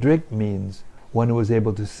swadrik means one who is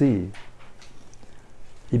able to see.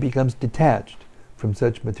 He becomes detached from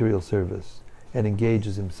such material service and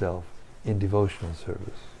engages himself in devotional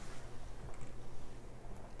service.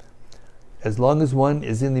 As long as one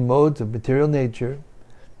is in the modes of material nature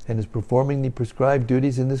and is performing the prescribed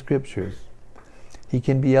duties in the scriptures, he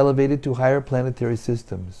can be elevated to higher planetary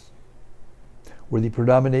systems, where the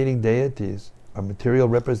predominating deities are material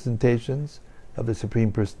representations of the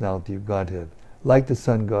Supreme Personality of Godhead, like the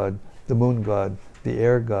Sun God, the Moon God, the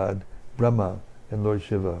Air God, Brahma, and Lord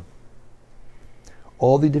Shiva.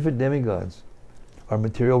 All the different demigods are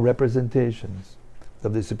material representations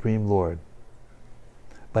of the Supreme Lord.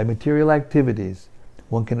 By material activities,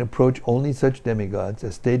 one can approach only such demigods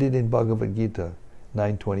as stated in Bhagavad Gita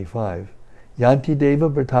 9.25, Yanti Deva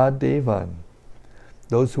Bhartad Devan.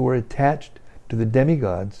 Those who are attached to the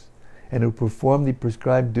demigods and who perform the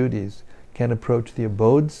prescribed duties can approach the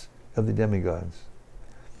abodes of the demigods.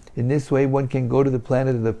 In this way, one can go to the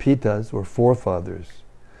planet of the Pitas, or forefathers.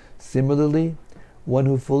 Similarly, one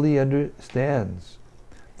who fully understands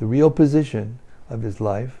the real position of his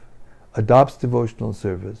life adopts devotional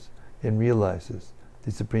service and realizes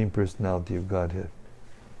the Supreme Personality of Godhead.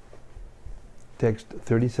 Text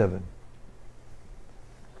 37.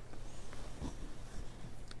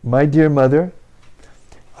 My dear mother,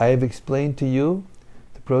 I have explained to you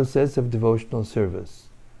the process of devotional service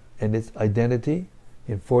and its identity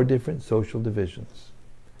in 4 different social divisions.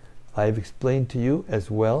 I have explained to you as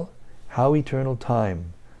well how eternal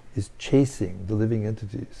time is chasing the living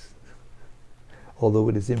entities, although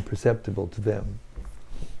it is imperceptible to them.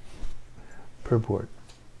 Purport.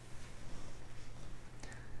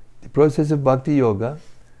 The process of bhakti yoga,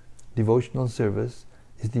 devotional service,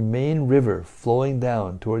 is the main river flowing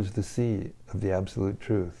down towards the sea of the Absolute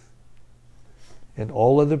Truth. And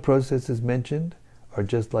all other processes mentioned are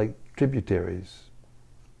just like tributaries.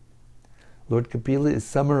 Lord Kapila is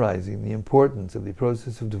summarizing the importance of the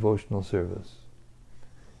process of devotional service.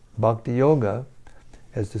 Bhakti yoga,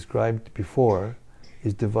 as described before,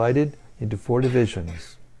 is divided into 4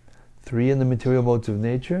 divisions, 3 in the material modes of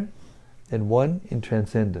nature and 1 in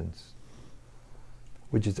transcendence,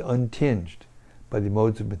 which is untinged by the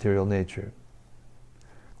modes of material nature.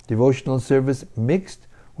 Devotional service mixed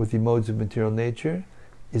with the modes of material nature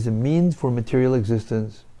is a means for material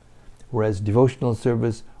existence, whereas devotional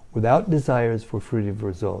service without desires for fruitive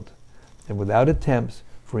result and without attempts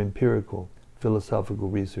for empirical philosophical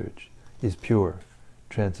research is pure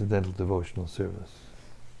transcendental devotional service.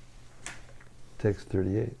 Text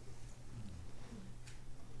 38.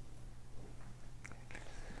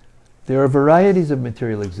 There are varieties of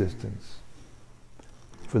material existence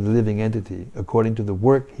for the living entity according to the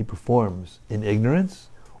work he performs in ignorance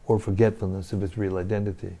or forgetfulness of his real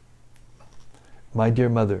identity. My dear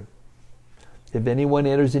mother, if anyone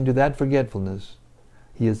enters into that forgetfulness,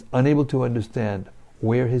 he is unable to understand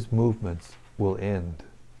where his movements will end.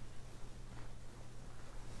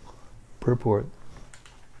 Purport.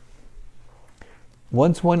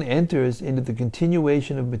 Once one enters into the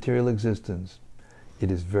continuation of material existence,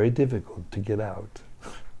 it is very difficult to get out.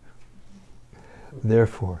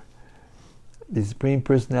 Therefore, the Supreme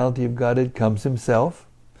Personality of Godhead comes himself,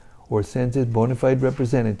 or sends his bona fide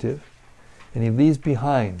representative, and he leaves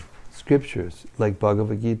behind scriptures like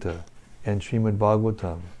Bhagavad Gita and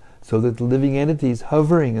Srimad-Bhagavatam, so that the living entities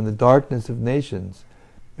hovering in the darkness of nations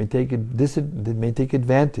may take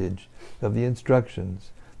advantage of the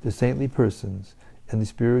instructions, the saintly persons, and the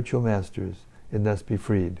spiritual masters, and thus be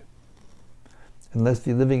freed. Unless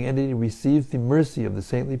the living entity receives the mercy of the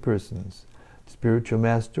saintly persons, the spiritual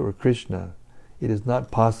master, or Krishna, it is not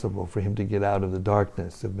possible for him to get out of the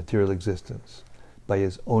darkness of material existence. By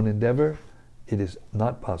his own endeavor, it is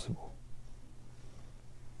not possible.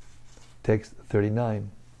 Text 39.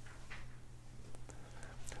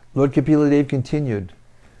 Lord Kapila Dev continued,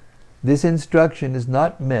 this instruction is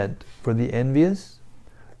not meant for the envious,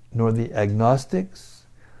 nor the agnostics,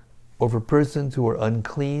 or for persons who are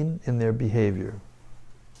unclean in their behavior,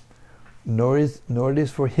 nor it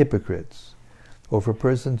is for hypocrites, or for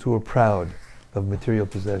persons who are proud of material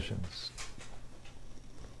possessions.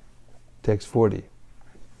 Text 40.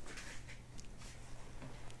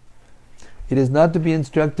 It is not to be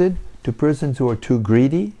instructed to persons who are too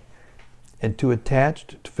greedy and too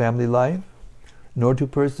attached to family life, nor to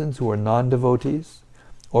persons who are non-devotees,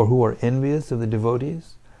 or who are envious of the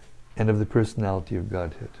devotees and of the personality of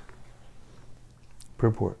Godhead.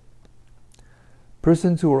 Purport.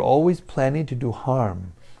 Persons who are always planning to do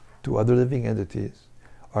harm to other living entities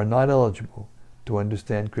are not eligible to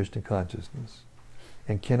understand Krishna consciousness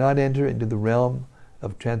and cannot enter into the realm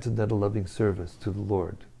of transcendental loving service to the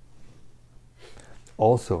Lord.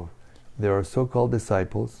 Also, there are so-called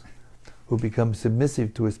disciples who become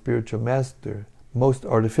submissive to a spiritual master most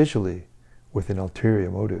artificially with an ulterior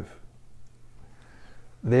motive.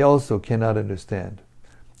 They also cannot understand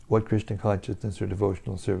what Krishna consciousness or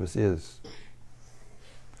devotional service is.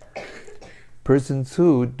 Persons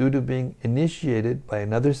who, due to being initiated by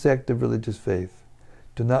another sect of religious faith,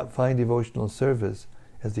 do not find devotional service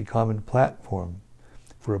as the common platform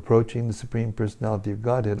for approaching the Supreme Personality of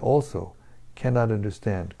Godhead also cannot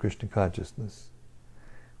understand Krishna consciousness.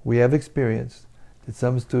 We have experienced that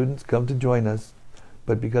some students come to join us,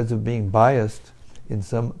 but because of being biased in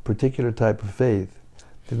some particular type of faith,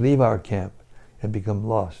 they leave our camp and become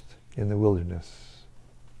lost in the wilderness.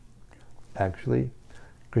 Actually,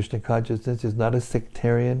 Krishna consciousness is not a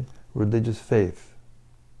sectarian religious faith.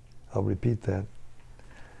 I'll repeat that.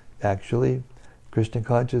 Actually, Krishna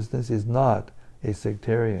consciousness is not a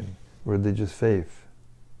sectarian religious faith.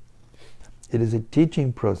 It is a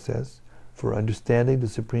teaching process for understanding the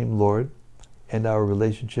Supreme Lord and our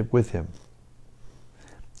relationship with Him.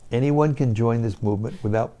 Anyone can join this movement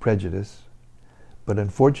without prejudice, but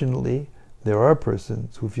unfortunately, there are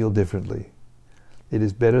persons who feel differently. It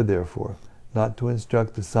is better, therefore, not to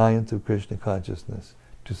instruct the science of Krishna consciousness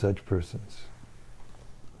to such persons.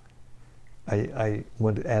 I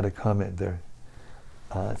want to add a comment there.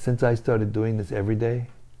 Since I started doing this every day,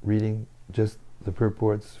 reading just the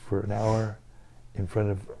purports for an hour in front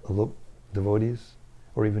of devotees,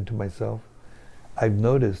 or even to myself, I've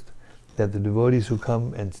noticed that the devotees who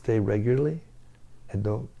come and stay regularly and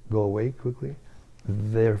don't go away quickly,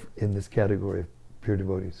 they're in this category of pure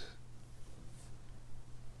devotees.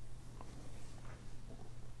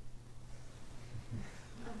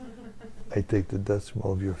 I take the dust from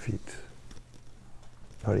all of your feet.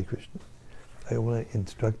 Hare Krishna. I want to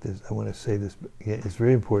instruct this. I want to say this. Again, it's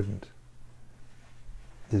very important.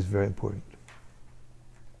 It is very important.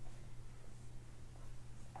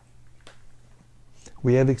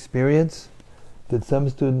 We have experienced that some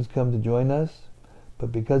students come to join us,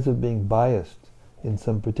 but because of being biased in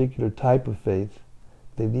some particular type of faith,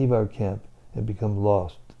 they leave our camp and become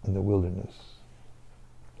lost in the wilderness.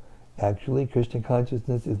 Actually, Krishna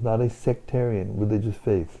consciousness is not a sectarian religious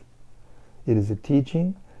faith. It is a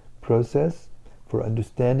teaching process for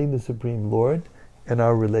understanding the Supreme Lord and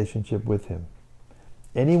our relationship with Him.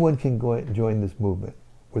 Anyone can join this movement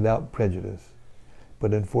without prejudice,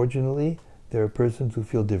 but unfortunately, there are persons who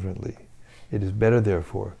feel differently. It is better,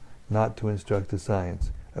 therefore, not to instruct the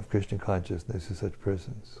science of Krishna consciousness to such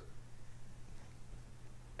persons.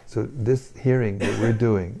 So this hearing that we're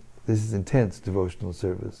doing, this is intense devotional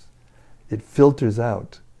service. It filters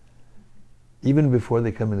out. Even before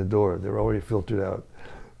they come in the door, they're already filtered out.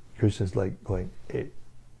 Krishna's like going, hey,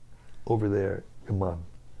 over there, come on,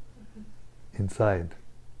 inside.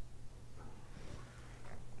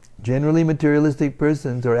 Generally, materialistic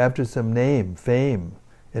persons are after some name, fame,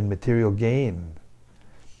 and material gain.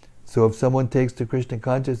 So if someone takes to Krishna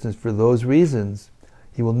consciousness for those reasons,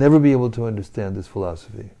 he will never be able to understand this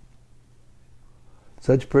philosophy.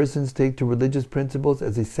 Such persons take to religious principles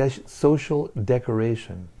as a social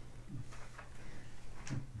decoration.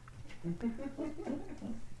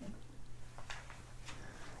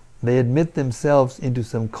 They admit themselves into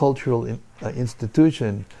some cultural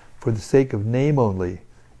institution for the sake of name only,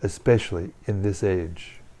 especially in this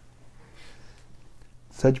age.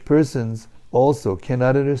 Such persons also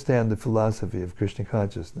cannot understand the philosophy of Krishna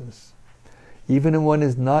consciousness. Even if one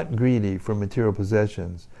is not greedy for material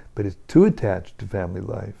possessions, but is too attached to family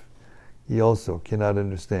life, he also cannot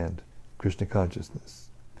understand Krishna consciousness.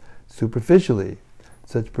 Superficially,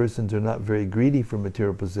 such persons are not very greedy for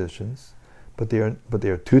material possessions, but they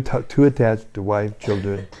are too attached to wife,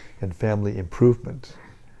 children, and family improvement.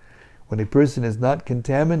 When a person is not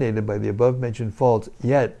contaminated by the above-mentioned faults,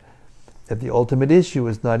 yet if the ultimate issue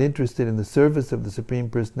is not interested in the service of the Supreme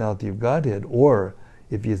Personality of Godhead, or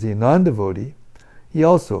if he is a non-devotee, he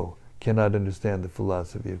also cannot understand the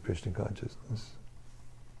philosophy of Krishna consciousness.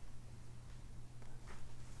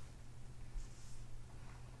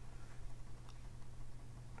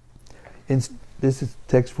 This is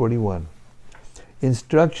text 41.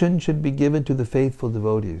 Instruction should be given to the faithful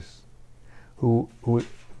devotees,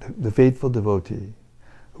 the faithful devotee,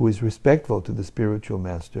 who is respectful to the spiritual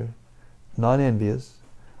master, non-envious,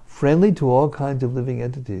 friendly to all kinds of living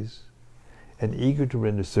entities, and eager to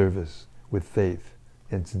render service with faith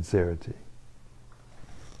and sincerity.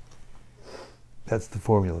 That's the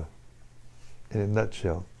formula in a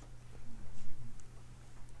nutshell.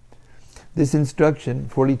 This instruction,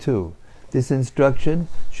 42, this instruction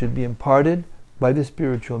should be imparted by the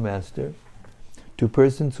spiritual master to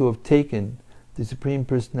persons who have taken the Supreme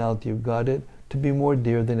Personality of Godhead to be more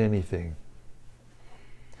dear than anything,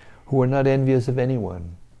 who are not envious of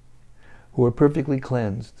anyone, who are perfectly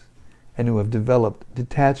cleansed, and who have developed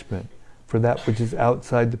detachment for that which is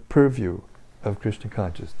outside the purview of Krishna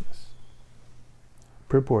consciousness.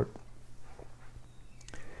 Purport.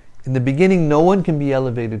 In the beginning, no one can be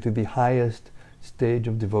elevated to the highest stage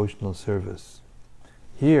of devotional service.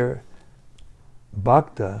 Here,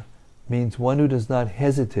 bhakta means one who does not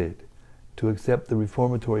hesitate to accept the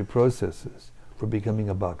reformatory processes for becoming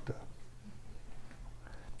a bhakta.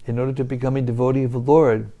 In order to become a devotee of the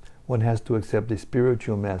Lord, one has to accept a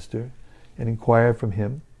spiritual master and inquire from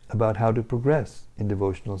him about how to progress in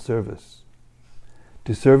devotional service.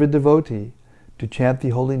 To serve a devotee, to chant the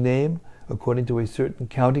holy name according to a certain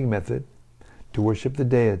counting method, to worship the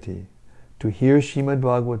deity, to hear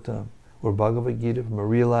Srimad-Bhagavatam or Bhagavad Gita from a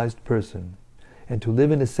realized person, and to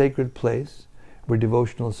live in a sacred place where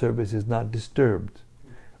devotional service is not disturbed,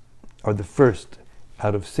 are the first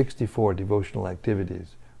out of 64 devotional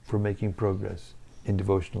activities for making progress in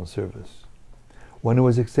devotional service. One who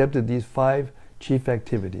has accepted these 5 chief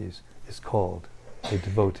activities is called a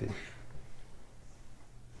devotee.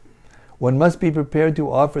 One must be prepared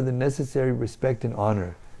to offer the necessary respect and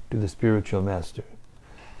honor to the spiritual master.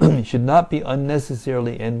 He should not be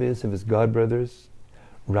unnecessarily envious of his godbrothers.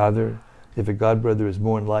 Rather, if a godbrother is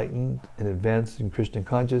more enlightened and advanced in Krishna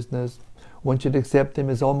consciousness, one should accept him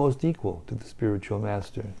as almost equal to the spiritual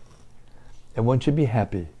master. And one should be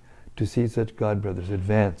happy to see such godbrothers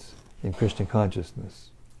advance in Krishna consciousness.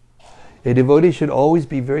 A devotee should always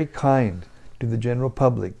be very kind to the general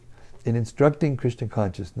public in instructing Krishna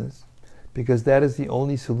consciousness, because that is the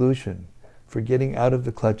only solution for getting out of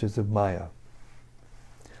the clutches of Maya.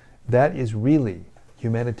 That is really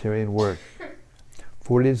humanitarian work,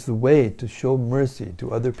 for it is the way to show mercy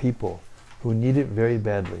to other people who need it very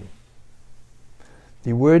badly.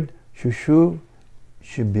 The word shushu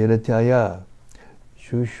shibirataya,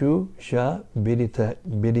 shushu sha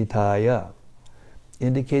biritaya,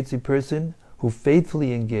 indicates a person who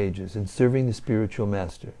faithfully engages in serving the spiritual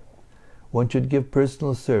master. One should give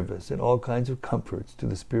personal service and all kinds of comforts to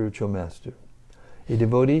the spiritual master. A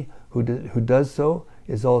devotee who does so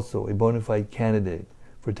is also a bona fide candidate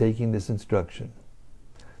for taking this instruction.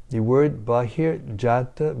 The word bahir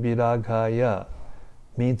jata viraghaya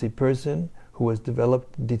means a person who has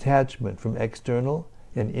developed detachment from external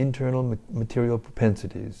and internal material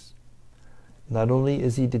propensities. Not only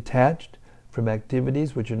is he detached from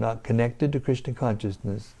activities which are not connected to Krishna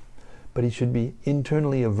consciousness, but he should be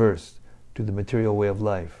internally averse to the material way of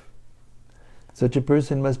life. Such a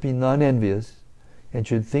person must be non-envious and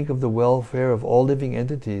should think of the welfare of all living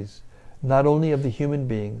entities, not only of the human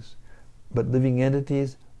beings, but living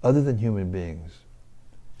entities other than human beings.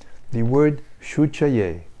 The word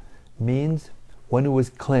shuchaye means one who is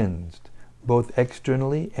cleansed, both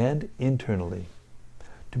externally and internally.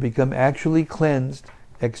 To become actually cleansed,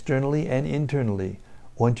 externally and internally,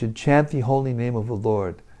 one should chant the holy name of the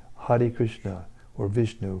Lord, Hare Krishna or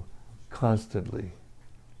Vishnu, constantly.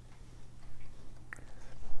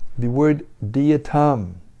 The word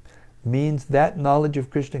diyatam means that knowledge of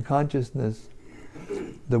Krishna consciousness.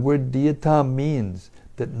 The word diyatam means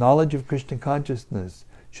that knowledge of Krishna consciousness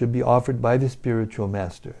should be offered by the spiritual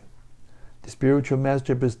master. The spiritual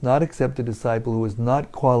master does not accept a disciple who is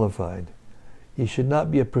not qualified. He should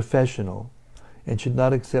not be a professional and should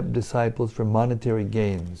not accept disciples for monetary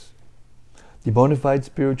gains. The bona fide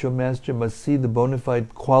spiritual master must see the bona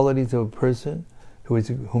fide qualities of a person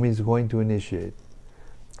whom he is going to initiate.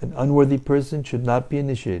 An unworthy person should not be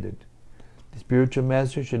initiated. The spiritual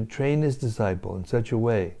master should train his disciple in such a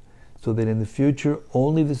way so that in the future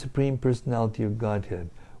only the Supreme Personality of Godhead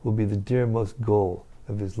will be the dearmost goal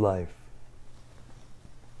of his life.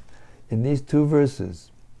 In these two verses,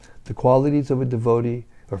 the qualities of a devotee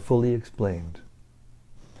are fully explained.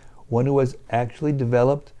 One who has actually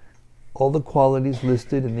developed all the qualities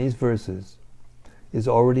listed in these verses is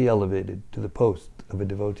already elevated to the post of a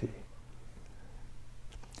devotee.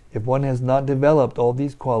 If one has not developed all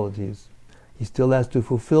these qualities, he still has to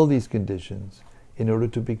fulfill these conditions in order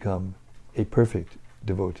to become a perfect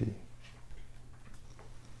devotee.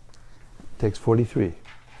 Text 43.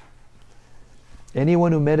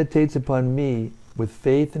 Anyone who meditates upon me with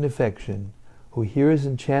faith and affection, who hears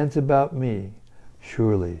and chants about me,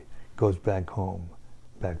 surely goes back home,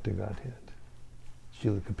 back to Godhead.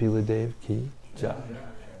 Srila Kapila Dev Ki Jai.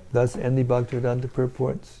 Thus end the Bhaktivedanta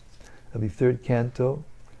purports of the third canto,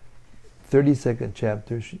 32nd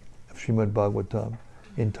chapter of Srimad-Bhagavatam,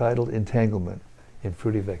 entitled Entanglement in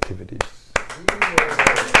Fruitive Activities.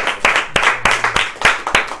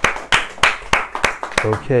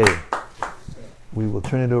 Okay, we will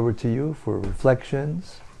turn it over to you for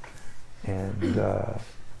reflections and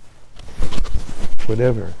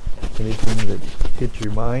whatever, anything that hit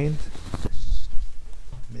your mind,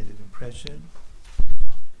 made an impression.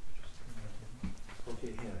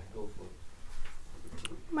 Okay, Hannah, go for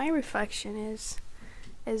it. My reflection is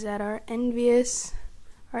that our enviousness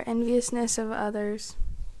of others,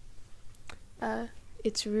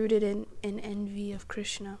 it's rooted in envy of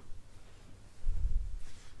Krishna.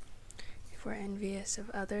 If we're envious of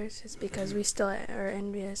others, it's because we still are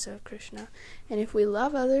envious of Krishna. And if we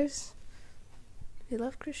love others, we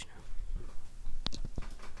love Krishna.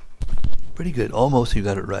 Pretty good. Almost you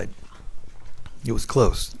got it right. It was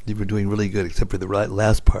close. You were doing really good, except for the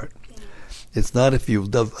last part. It's not if you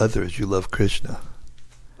love others, you love Krishna.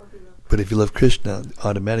 But if you love Krishna,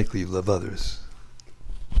 automatically you love others.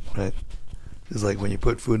 Right? It's like when you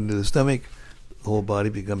put food into the stomach, the whole body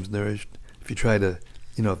becomes nourished. If you try to,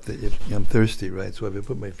 if I'm thirsty, right? So if I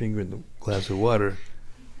put my finger in the glass of water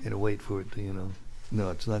and wait for it to, no,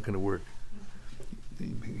 it's not going to work.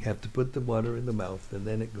 You have to put the water in the mouth, and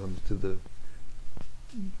then it comes to the,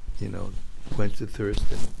 quench the thirst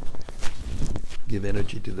and give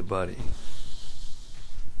energy to the body.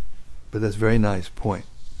 But that's a very nice point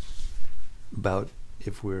about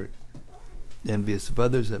if we're envious of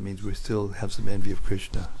others, that means we still have some envy of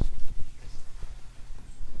Krishna.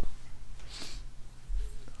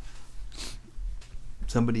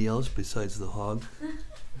 Somebody else besides the hog?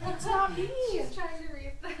 It's not me. She's trying to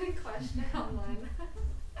read the question online.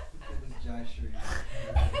 Jai Shri.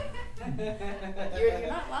 You're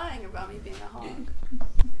not lying about me being a hog.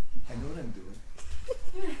 I know what I'm doing.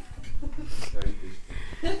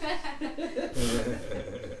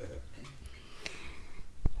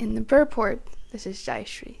 In the purport, this is Jai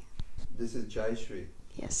Shri. This is Jai Shri.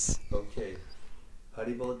 Yes. Okay.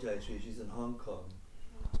 Haribol Jai Shri. She's in Hong Kong.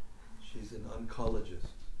 She's an oncologist.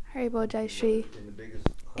 Haribol Jai Shri. In the biggest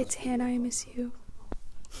It's Hannah, I miss you.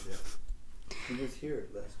 Yeah. She was here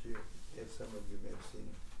last year. If some of you may have seen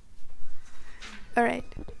her. Alright.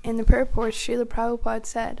 In the purport, Srila Prabhupada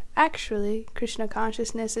said, actually, Krishna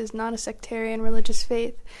consciousness is not a sectarian religious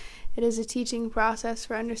faith. It is a teaching process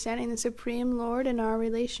for understanding the Supreme Lord and our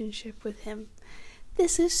relationship with Him.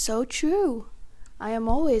 This is so true. I am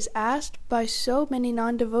always asked by so many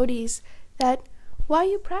non-devotees that why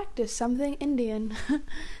you practice something Indian.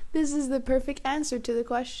 This is the perfect answer to the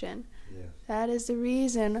question. Yes. That is the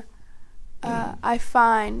reason I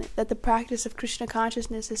find that the practice of Krishna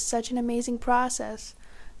consciousness is such an amazing process.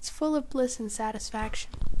 It's full of bliss and satisfaction.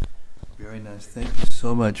 Very nice. Thank you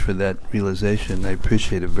so much for that realization. I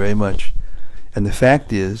appreciate it very much. And the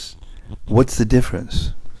fact is, what's the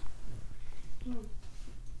difference?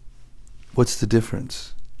 What's the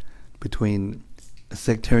difference between a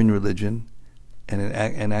sectarian religion and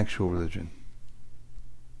an actual religion?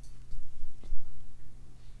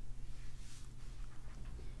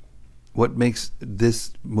 What makes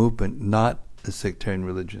this movement not a sectarian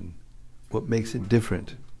religion? What makes it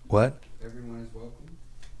different? What? Everyone is welcome.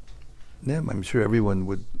 Yeah, I'm sure everyone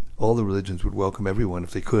would all the religions would welcome everyone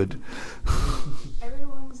if they could.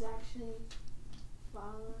 Everyone's actually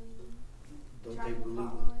following. Don't Trying they to believe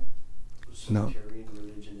follow it. the No. Sectarian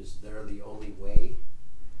religion is they're the only way?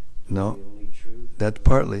 No, The only truth? that's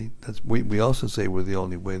partly. That's we also say we're the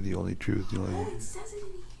only way, the only truth, the only. Oh, it says it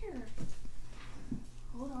in here.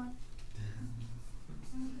 Hold on.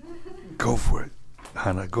 Go for it,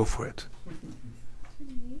 Hannah. Go for it.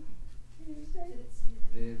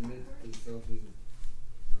 They admit the selfie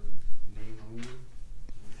name only.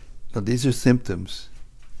 No, these are symptoms.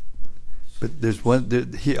 But there's one.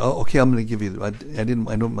 Okay, I'm going to give you. I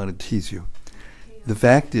don't want to tease you. The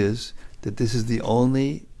fact is that this is the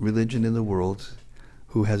only religion in the world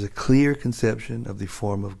who has a clear conception of the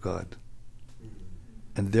form of God,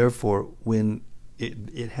 and therefore, when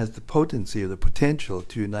it has the potency or the potential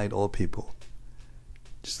to unite all people.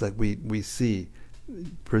 Just like we see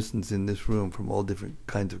persons in this room from all different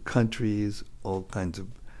kinds of countries, all kinds of,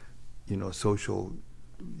 social,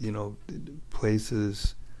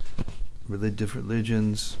 places, different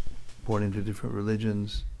religions, born into different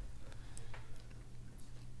religions.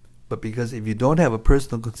 But because if you don't have a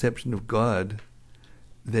personal conception of God,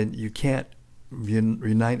 then you can't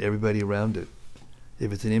unite everybody around it.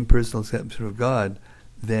 If it's an impersonal conception of God,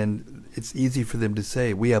 then it's easy for them to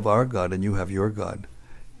say, we have our God and you have your God.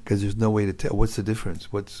 Because there's no way to tell. What's the difference?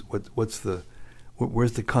 Where's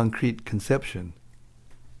the concrete conception?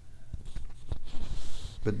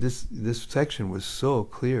 But this section was so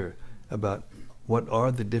clear about what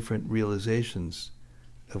are the different realizations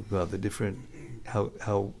of God, the different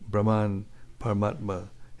how Brahman, Paramatma,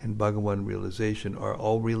 and Bhagavan realization are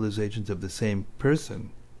all realizations of the same person,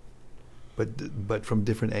 but from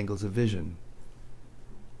different angles of vision.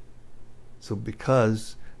 So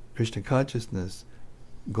because Krishna consciousness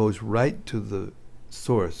goes right to the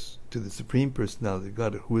source, to the Supreme Personality of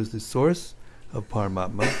God, who is the source of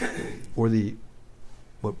Paramatma, or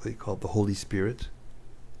what they call the Holy Spirit.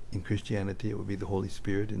 In Christianity, it would be the Holy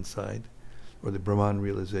Spirit inside, or the Brahman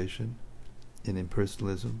realization in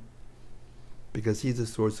impersonalism. Because he's the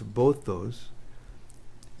source of both those,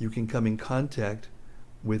 you can come in contact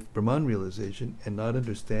with Brahman realization and not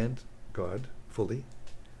understand God fully.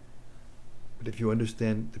 But if you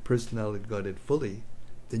understand the personality of Godhead fully,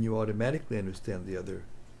 then you automatically understand the other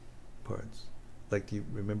parts. Like, do you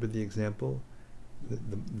remember the example?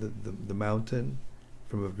 The mountain,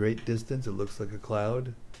 from a great distance, it looks like a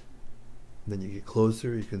cloud. Then you get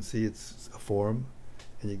closer, you can see it's a form.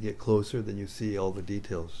 And you get closer, then you see all the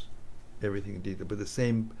details, everything in detail. But the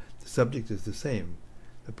subject is the same.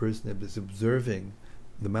 The person is observing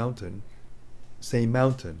the mountain, same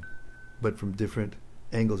mountain, but from different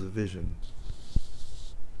angles of vision.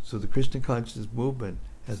 So the Krishna consciousness movement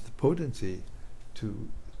has the potency to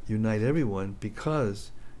unite everyone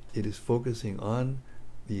because it is focusing on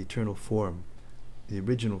the eternal form, the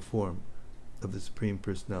original form of the Supreme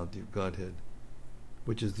Personality of Godhead,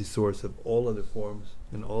 which is the source of all other forms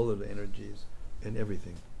and all other energies and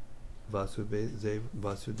everything.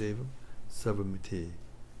 Vasudevam Savamiti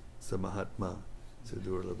Samahatma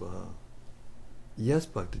Sadurlabha. Yes,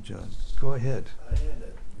 Bhakti John, go ahead.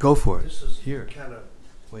 Go for it. This is Here. kind of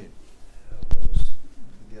Wait.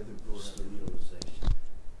 the other realization.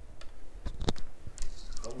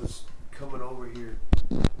 I was coming over here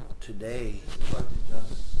today. Bhakti John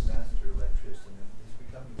is the master electrician and he's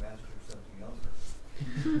becoming master of something else.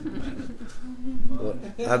 Well,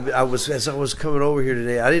 as I was coming over here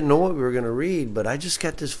today, I didn't know what we were going to read, but I just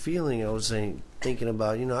got this feeling. I was thinking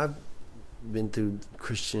about, I've been through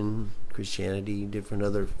Christianity, different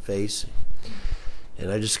other faiths, and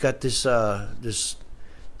I just got this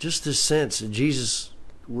sense that Jesus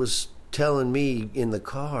was telling me in the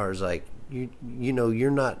car, is like,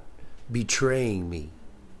 you're not betraying me.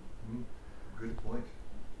 Good point.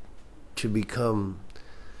 To become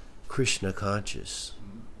Krishna conscious.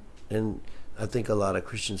 And I think a lot of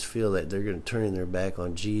Christians feel that they're going to turn their back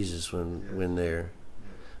on Jesus when they're.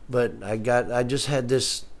 But I just had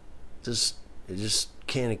this it just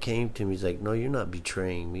kind of came to me. It's like, no, you're not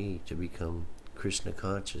betraying me to become Krishna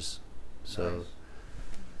conscious. So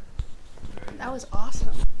Nice. That was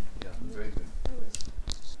awesome. Yeah, very good.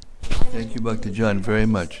 Thank you, Bhakti John, very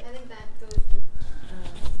much. I think that goes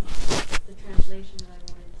with the translation that I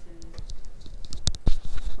wanted to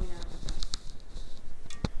point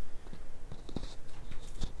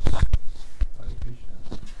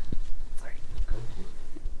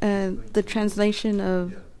out. The translation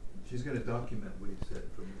of... Yeah. She's going to document what he said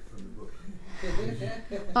from the book.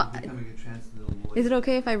 Becoming a transcendental voice. Is it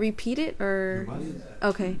okay if I repeat it, or... You must.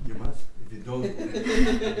 Okay. You must. If you don't...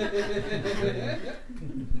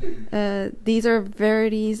 These are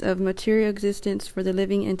verities of material existence for the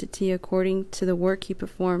living entity according to the work he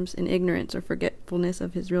performs in ignorance or forgetfulness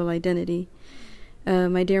of his real identity.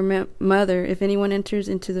 My dear mother, if anyone enters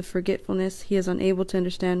into the forgetfulness, he is unable to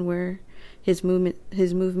understand where his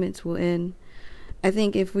movements will end. I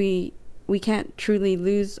think if we can't truly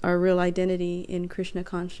lose our real identity in Krishna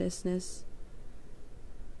consciousness.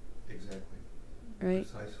 Exactly. Right?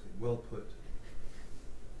 Precisely. Well put.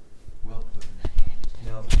 Well put.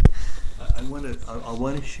 Now, I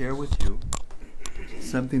want to share with you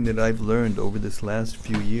something that I've learned over this last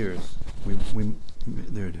few years.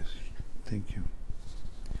 There it is. Thank you.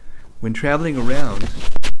 When traveling around,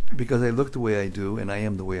 because I look the way I do and I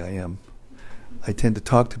am the way I am, I tend to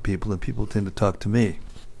talk to people and people tend to talk to me.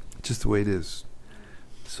 Just the way it is.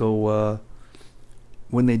 So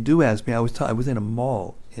when they do ask me, I was in a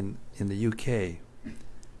mall in the UK,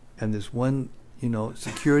 and this one,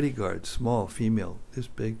 security guard, small female, this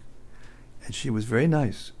big, and she was very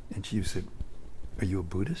nice, and she said, "Are you a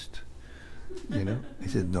Buddhist?" I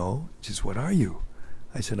said, "No." She said, "What are you?"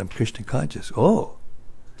 I said, "I'm Krishna conscious." "Oh,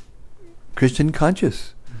 Christian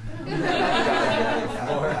conscious."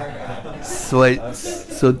 So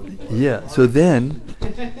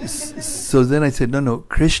then I said, no,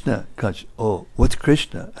 Krishna conscious. "Oh, what's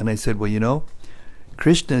Krishna?" And I said, "Well,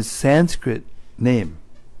 Krishna's Sanskrit name.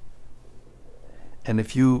 And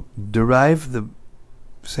if you derive the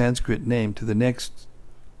Sanskrit name to the next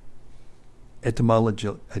etymology,"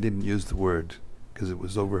 I didn't use the word because it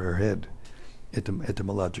was over her head,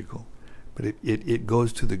 etymological, but it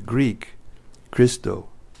goes to the Greek Christo,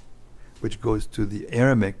 which goes to the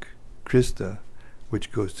Aramaic Christa,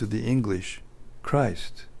 which goes to the English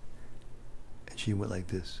Christ. And she went like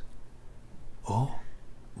this. "Oh,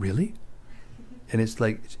 really?" And it's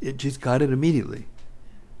like, it just got it immediately,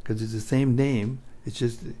 because it's the same name. It's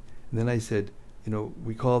just, and then I said,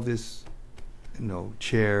 we call this,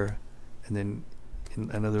 chair, and then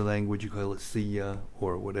in another language you call it siya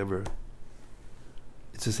or whatever.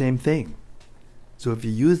 It's the same thing. So if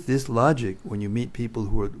you use this logic when you meet people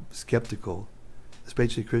who are skeptical,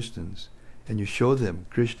 especially Christians, and you show them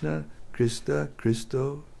Krishna, Krista,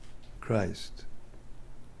 Christo, Christ.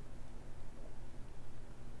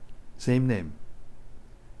 Same name.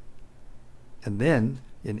 And then,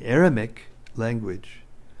 in Aramaic language,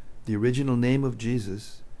 the original name of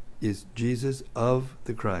Jesus is Jesus of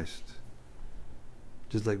the Christ.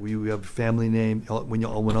 Just like we have a family name, when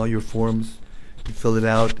all your forms, you fill it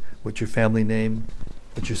out, what's your family name,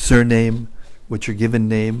 what's your surname, what's your given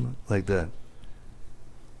name, like that.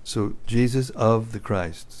 So, Jesus of the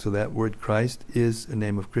Christ. So that word Christ is a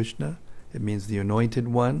name of Krishna. It means the anointed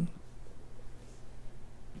one,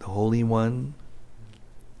 the holy one,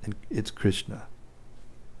 and it's Krishna.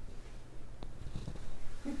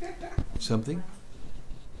 Something?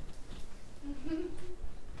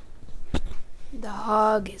 The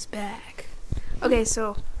hog is back. Okay,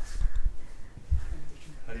 so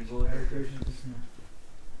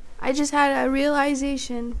I just had a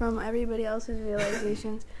realization from everybody else's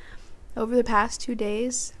realizations. Over the past 2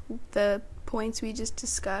 days, the points we just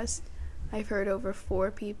discussed, I've heard over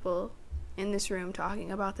 4 people in this room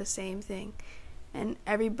talking about the same thing. And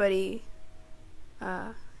everybody,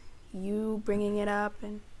 you bringing it up,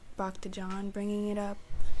 and Bhakta John bringing it up,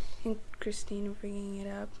 and Christina bringing it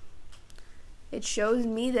up. It shows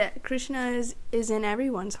me that Krishna is in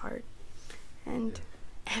everyone's heart. And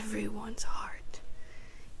everyone's heart.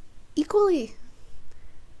 Equally.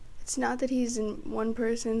 It's not that he's in one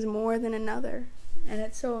person's more than another. And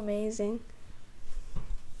it's so amazing.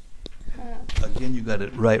 Again, you got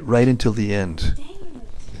it right until the end. Dang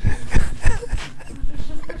it.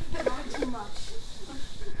 Not too much.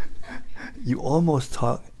 You almost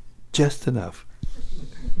talk just enough,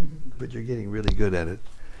 but you're getting really good at it.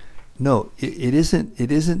 No, it isn't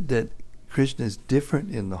that Krishna is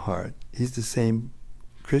different in the heart. He's the same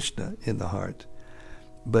Krishna in the heart.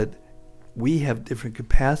 But we have different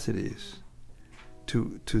capacities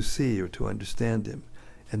to see or to understand him.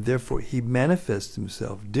 And therefore he manifests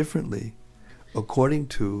himself differently according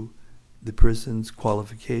to the person's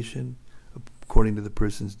qualification, according to the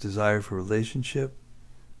person's desire for relationship,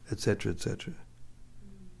 etc., etc.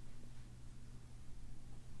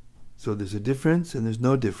 So there's a difference and there's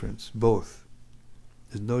no difference, both.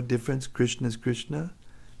 There's no difference. Krishna is Krishna,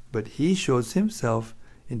 but he shows himself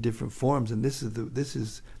in different forms, and this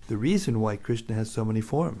is the reason why Krishna has so many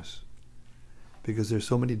forms, because there's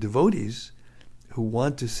so many devotees who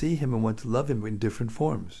want to see him and want to love him in different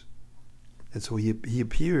forms, and so he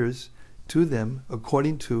appears to them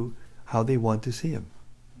according to how they want to see him.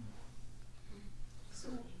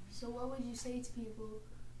 So what would you say to people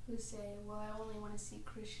who say, "Well, I only want to see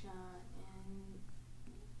Krishna Krishna and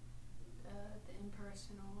the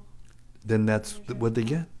impersonal. Then that's what they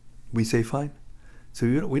get. We say fine.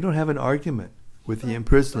 So we don't have an argument with the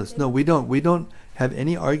impersonalists. No, we don't. We don't have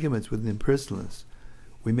any arguments with the impersonalists.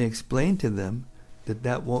 We may explain to them that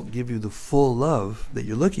that won't give you the full love that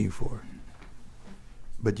you're looking for.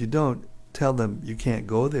 But you don't tell them you can't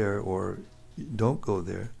go there or don't go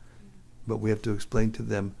there. But we have to explain to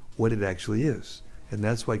them what it actually is. And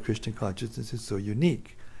that's why Krishna consciousness is so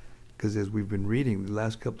unique. Because as we've been reading the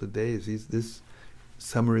last couple of days, this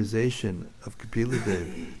summarization of Kapila Dev,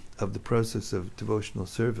 of the process of devotional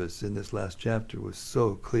service in this last chapter was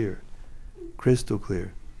so clear, crystal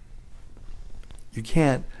clear. You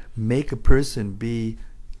can't make a person be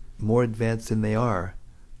more advanced than they are.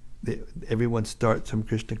 Everyone starts from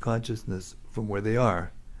Krishna consciousness from where they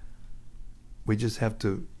are. We just have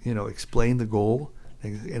to, explain the goal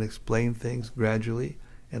and explain things gradually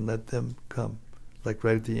and let them come. Like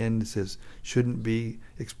right at the end it says, shouldn't be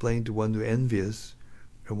explained to one who's envious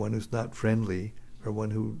or one who's not friendly or one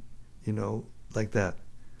who, like that.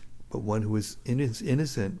 But one who is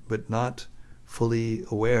innocent but not fully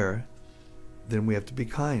aware, then we have to be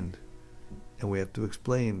kind. And we have to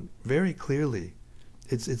explain very clearly.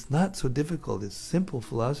 It's not so difficult. It's simple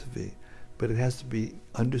philosophy, but it has to be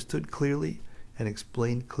understood clearly and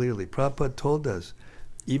explained clearly. Prabhupada told us,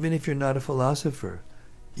 even if you're not a philosopher,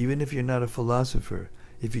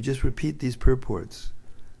 if you just repeat these purports,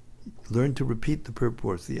 learn to repeat the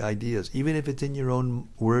purports, the ideas, even if it's in your own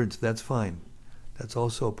words, that's fine. That's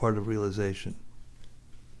also a part of realization.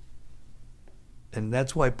 And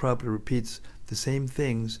that's why Prabhupada repeats the same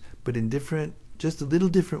things, but in just a little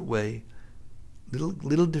different way,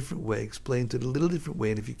 explains it a little different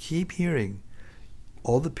way. And if you keep hearing,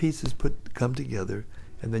 all the pieces come together,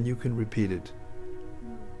 and then you can repeat it.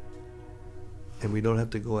 And we don't have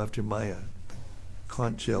to go after Maya,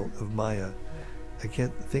 conch shell of Maya. I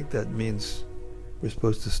can't think that means we're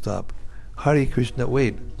supposed to stop. Hare Krishna,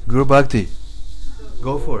 wait, Guru Bhakti,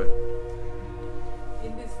 go for it.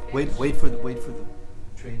 Wait for the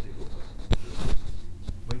train to go by.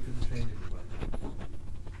 Wait for the train to go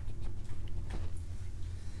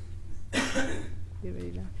by.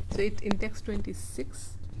 So in text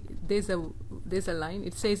 26, there's a line.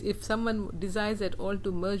 It says, if someone desires at all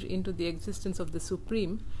to merge into the existence of the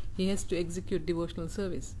Supreme, he has to execute devotional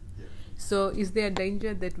service. Yeah. So is there a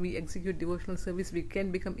danger that we execute devotional service, we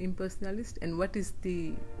can become impersonalist? And what do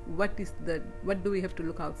we have to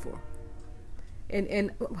look out for?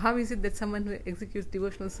 And how is it that someone who executes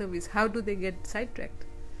devotional service, how do they get sidetracked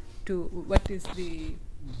to what is the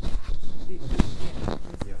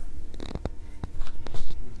Yeah.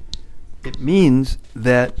 It means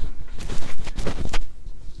that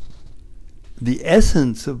the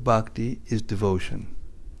essence of bhakti is devotion,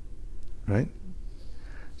 right?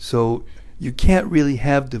 So you can't really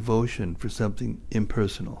have devotion for something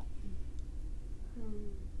impersonal.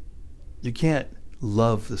 You can't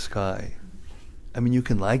love the sky. I mean, you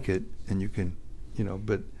can like it, and you can,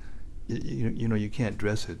 but you can't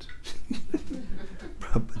dress it.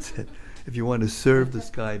 Prabhupada said, if you want to serve the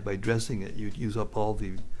sky by dressing it, you'd use up all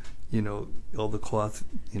the cloth,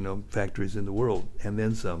 factories in the world, and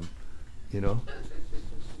then some,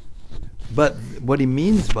 But what he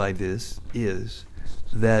means by this is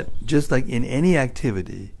that just like in any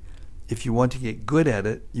activity, if you want to get good at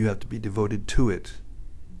it, you have to be devoted to it.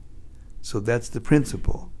 So that's the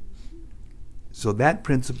principle. So that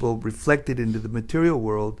principle reflected into the material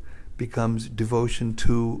world becomes devotion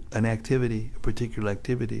to an activity, a particular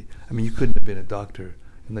activity. I mean, you couldn't have been a doctor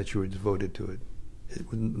unless you were devoted to it. It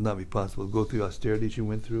would not be possible to go through the austerities you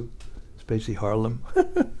went through, especially Harlem.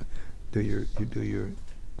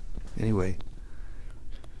 Anyway.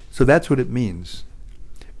 So that's what it means.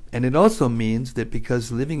 And it also means that because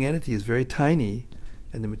the living entity is very tiny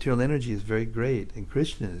and the material energy is very great and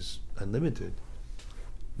Krishna is unlimited,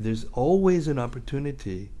 there's always an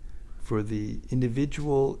opportunity for the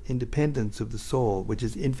individual independence of the soul, which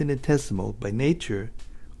is infinitesimal by nature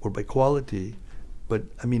or by quality, but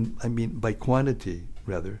I mean by quantity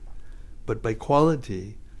rather, but by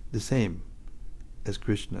quality the same as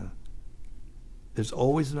Krishna. There's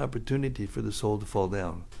always an opportunity for the soul to fall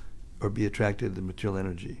down or be attracted to the material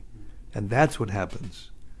energy. And that's what happens.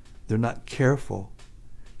 They're not careful.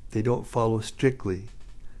 They don't follow strictly.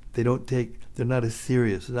 They're not as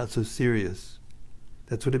serious. They're not so serious.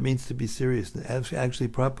 That's what it means to be serious. Actually,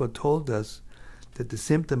 Prabhupada told us that the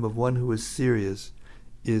symptom of one who is serious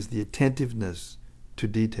is the attentiveness to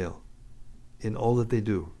detail in all that they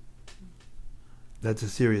do. That's a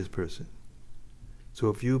serious person. So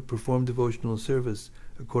if you perform devotional service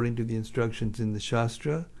according to the instructions in the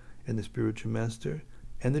Shastra and the spiritual master,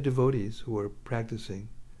 and the devotees who are practicing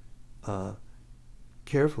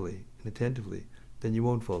carefully and attentively, then you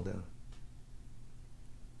won't fall down.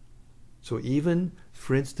 So even,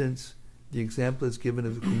 for instance, the example is given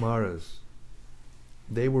of the Kumaras.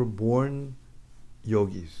 They were born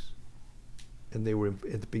yogis. And they were,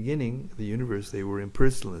 at the beginning of the universe, they were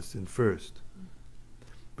impersonalists in first.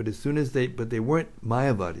 But as soon as they weren't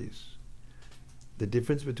Mayavadis. The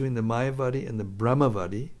difference between the Mayavadi and the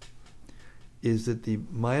Brahmavadi is that the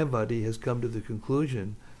Mayavadi has come to the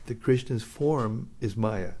conclusion that Krishna's form is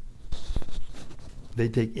Maya. They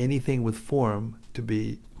take anything with form to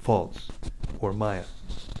be false or Maya.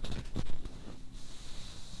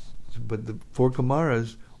 But the four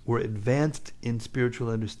Kumaras were advanced in spiritual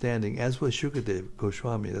understanding, as was Shukadeva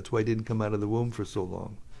Goswami. That's why he didn't come out of the womb for so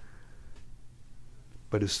long.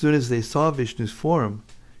 But as soon as they saw Vishnu's form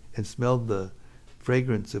and smelled the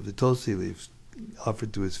fragrance of the tulsi leaves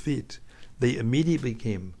offered to his feet, they immediately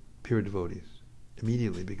became pure devotees.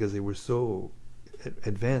 Immediately, because they were so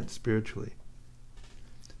advanced spiritually.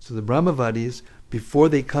 So the Brahmavadis, before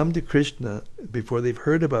they come to Krishna, before they've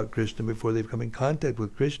heard about Krishna, before they've come in contact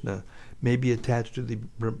with Krishna, may be attached to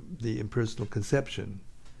the impersonal conception.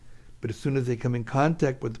 But as soon as they come in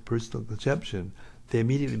contact with the personal conception, they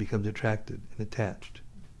immediately become attracted and attached.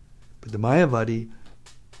 But the Mayavadi,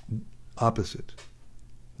 opposite.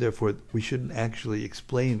 Therefore, we shouldn't actually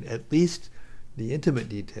explain at least the intimate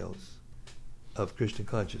details of Krishna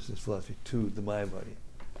consciousness philosophy to the Mayavadi.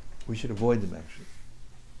 We should avoid them, actually.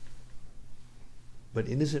 But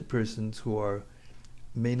innocent persons who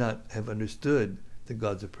may not have understood that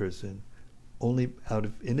God's a person, only out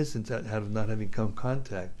of innocence, out of not having come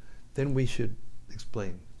contact, then we should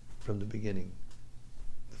explain from the beginning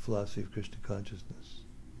the philosophy of Krishna consciousness.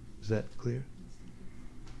 Is that clear?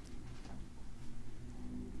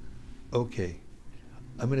 Okay.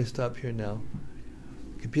 I'm going to stop here now.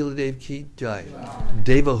 Kapila Dev ki jai.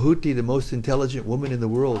 Devahuti, the most intelligent woman in the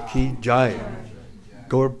world, ki jai.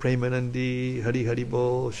 Gaur Premanandi, Hari Hari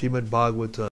Bol, Srimad-Bhagavatam.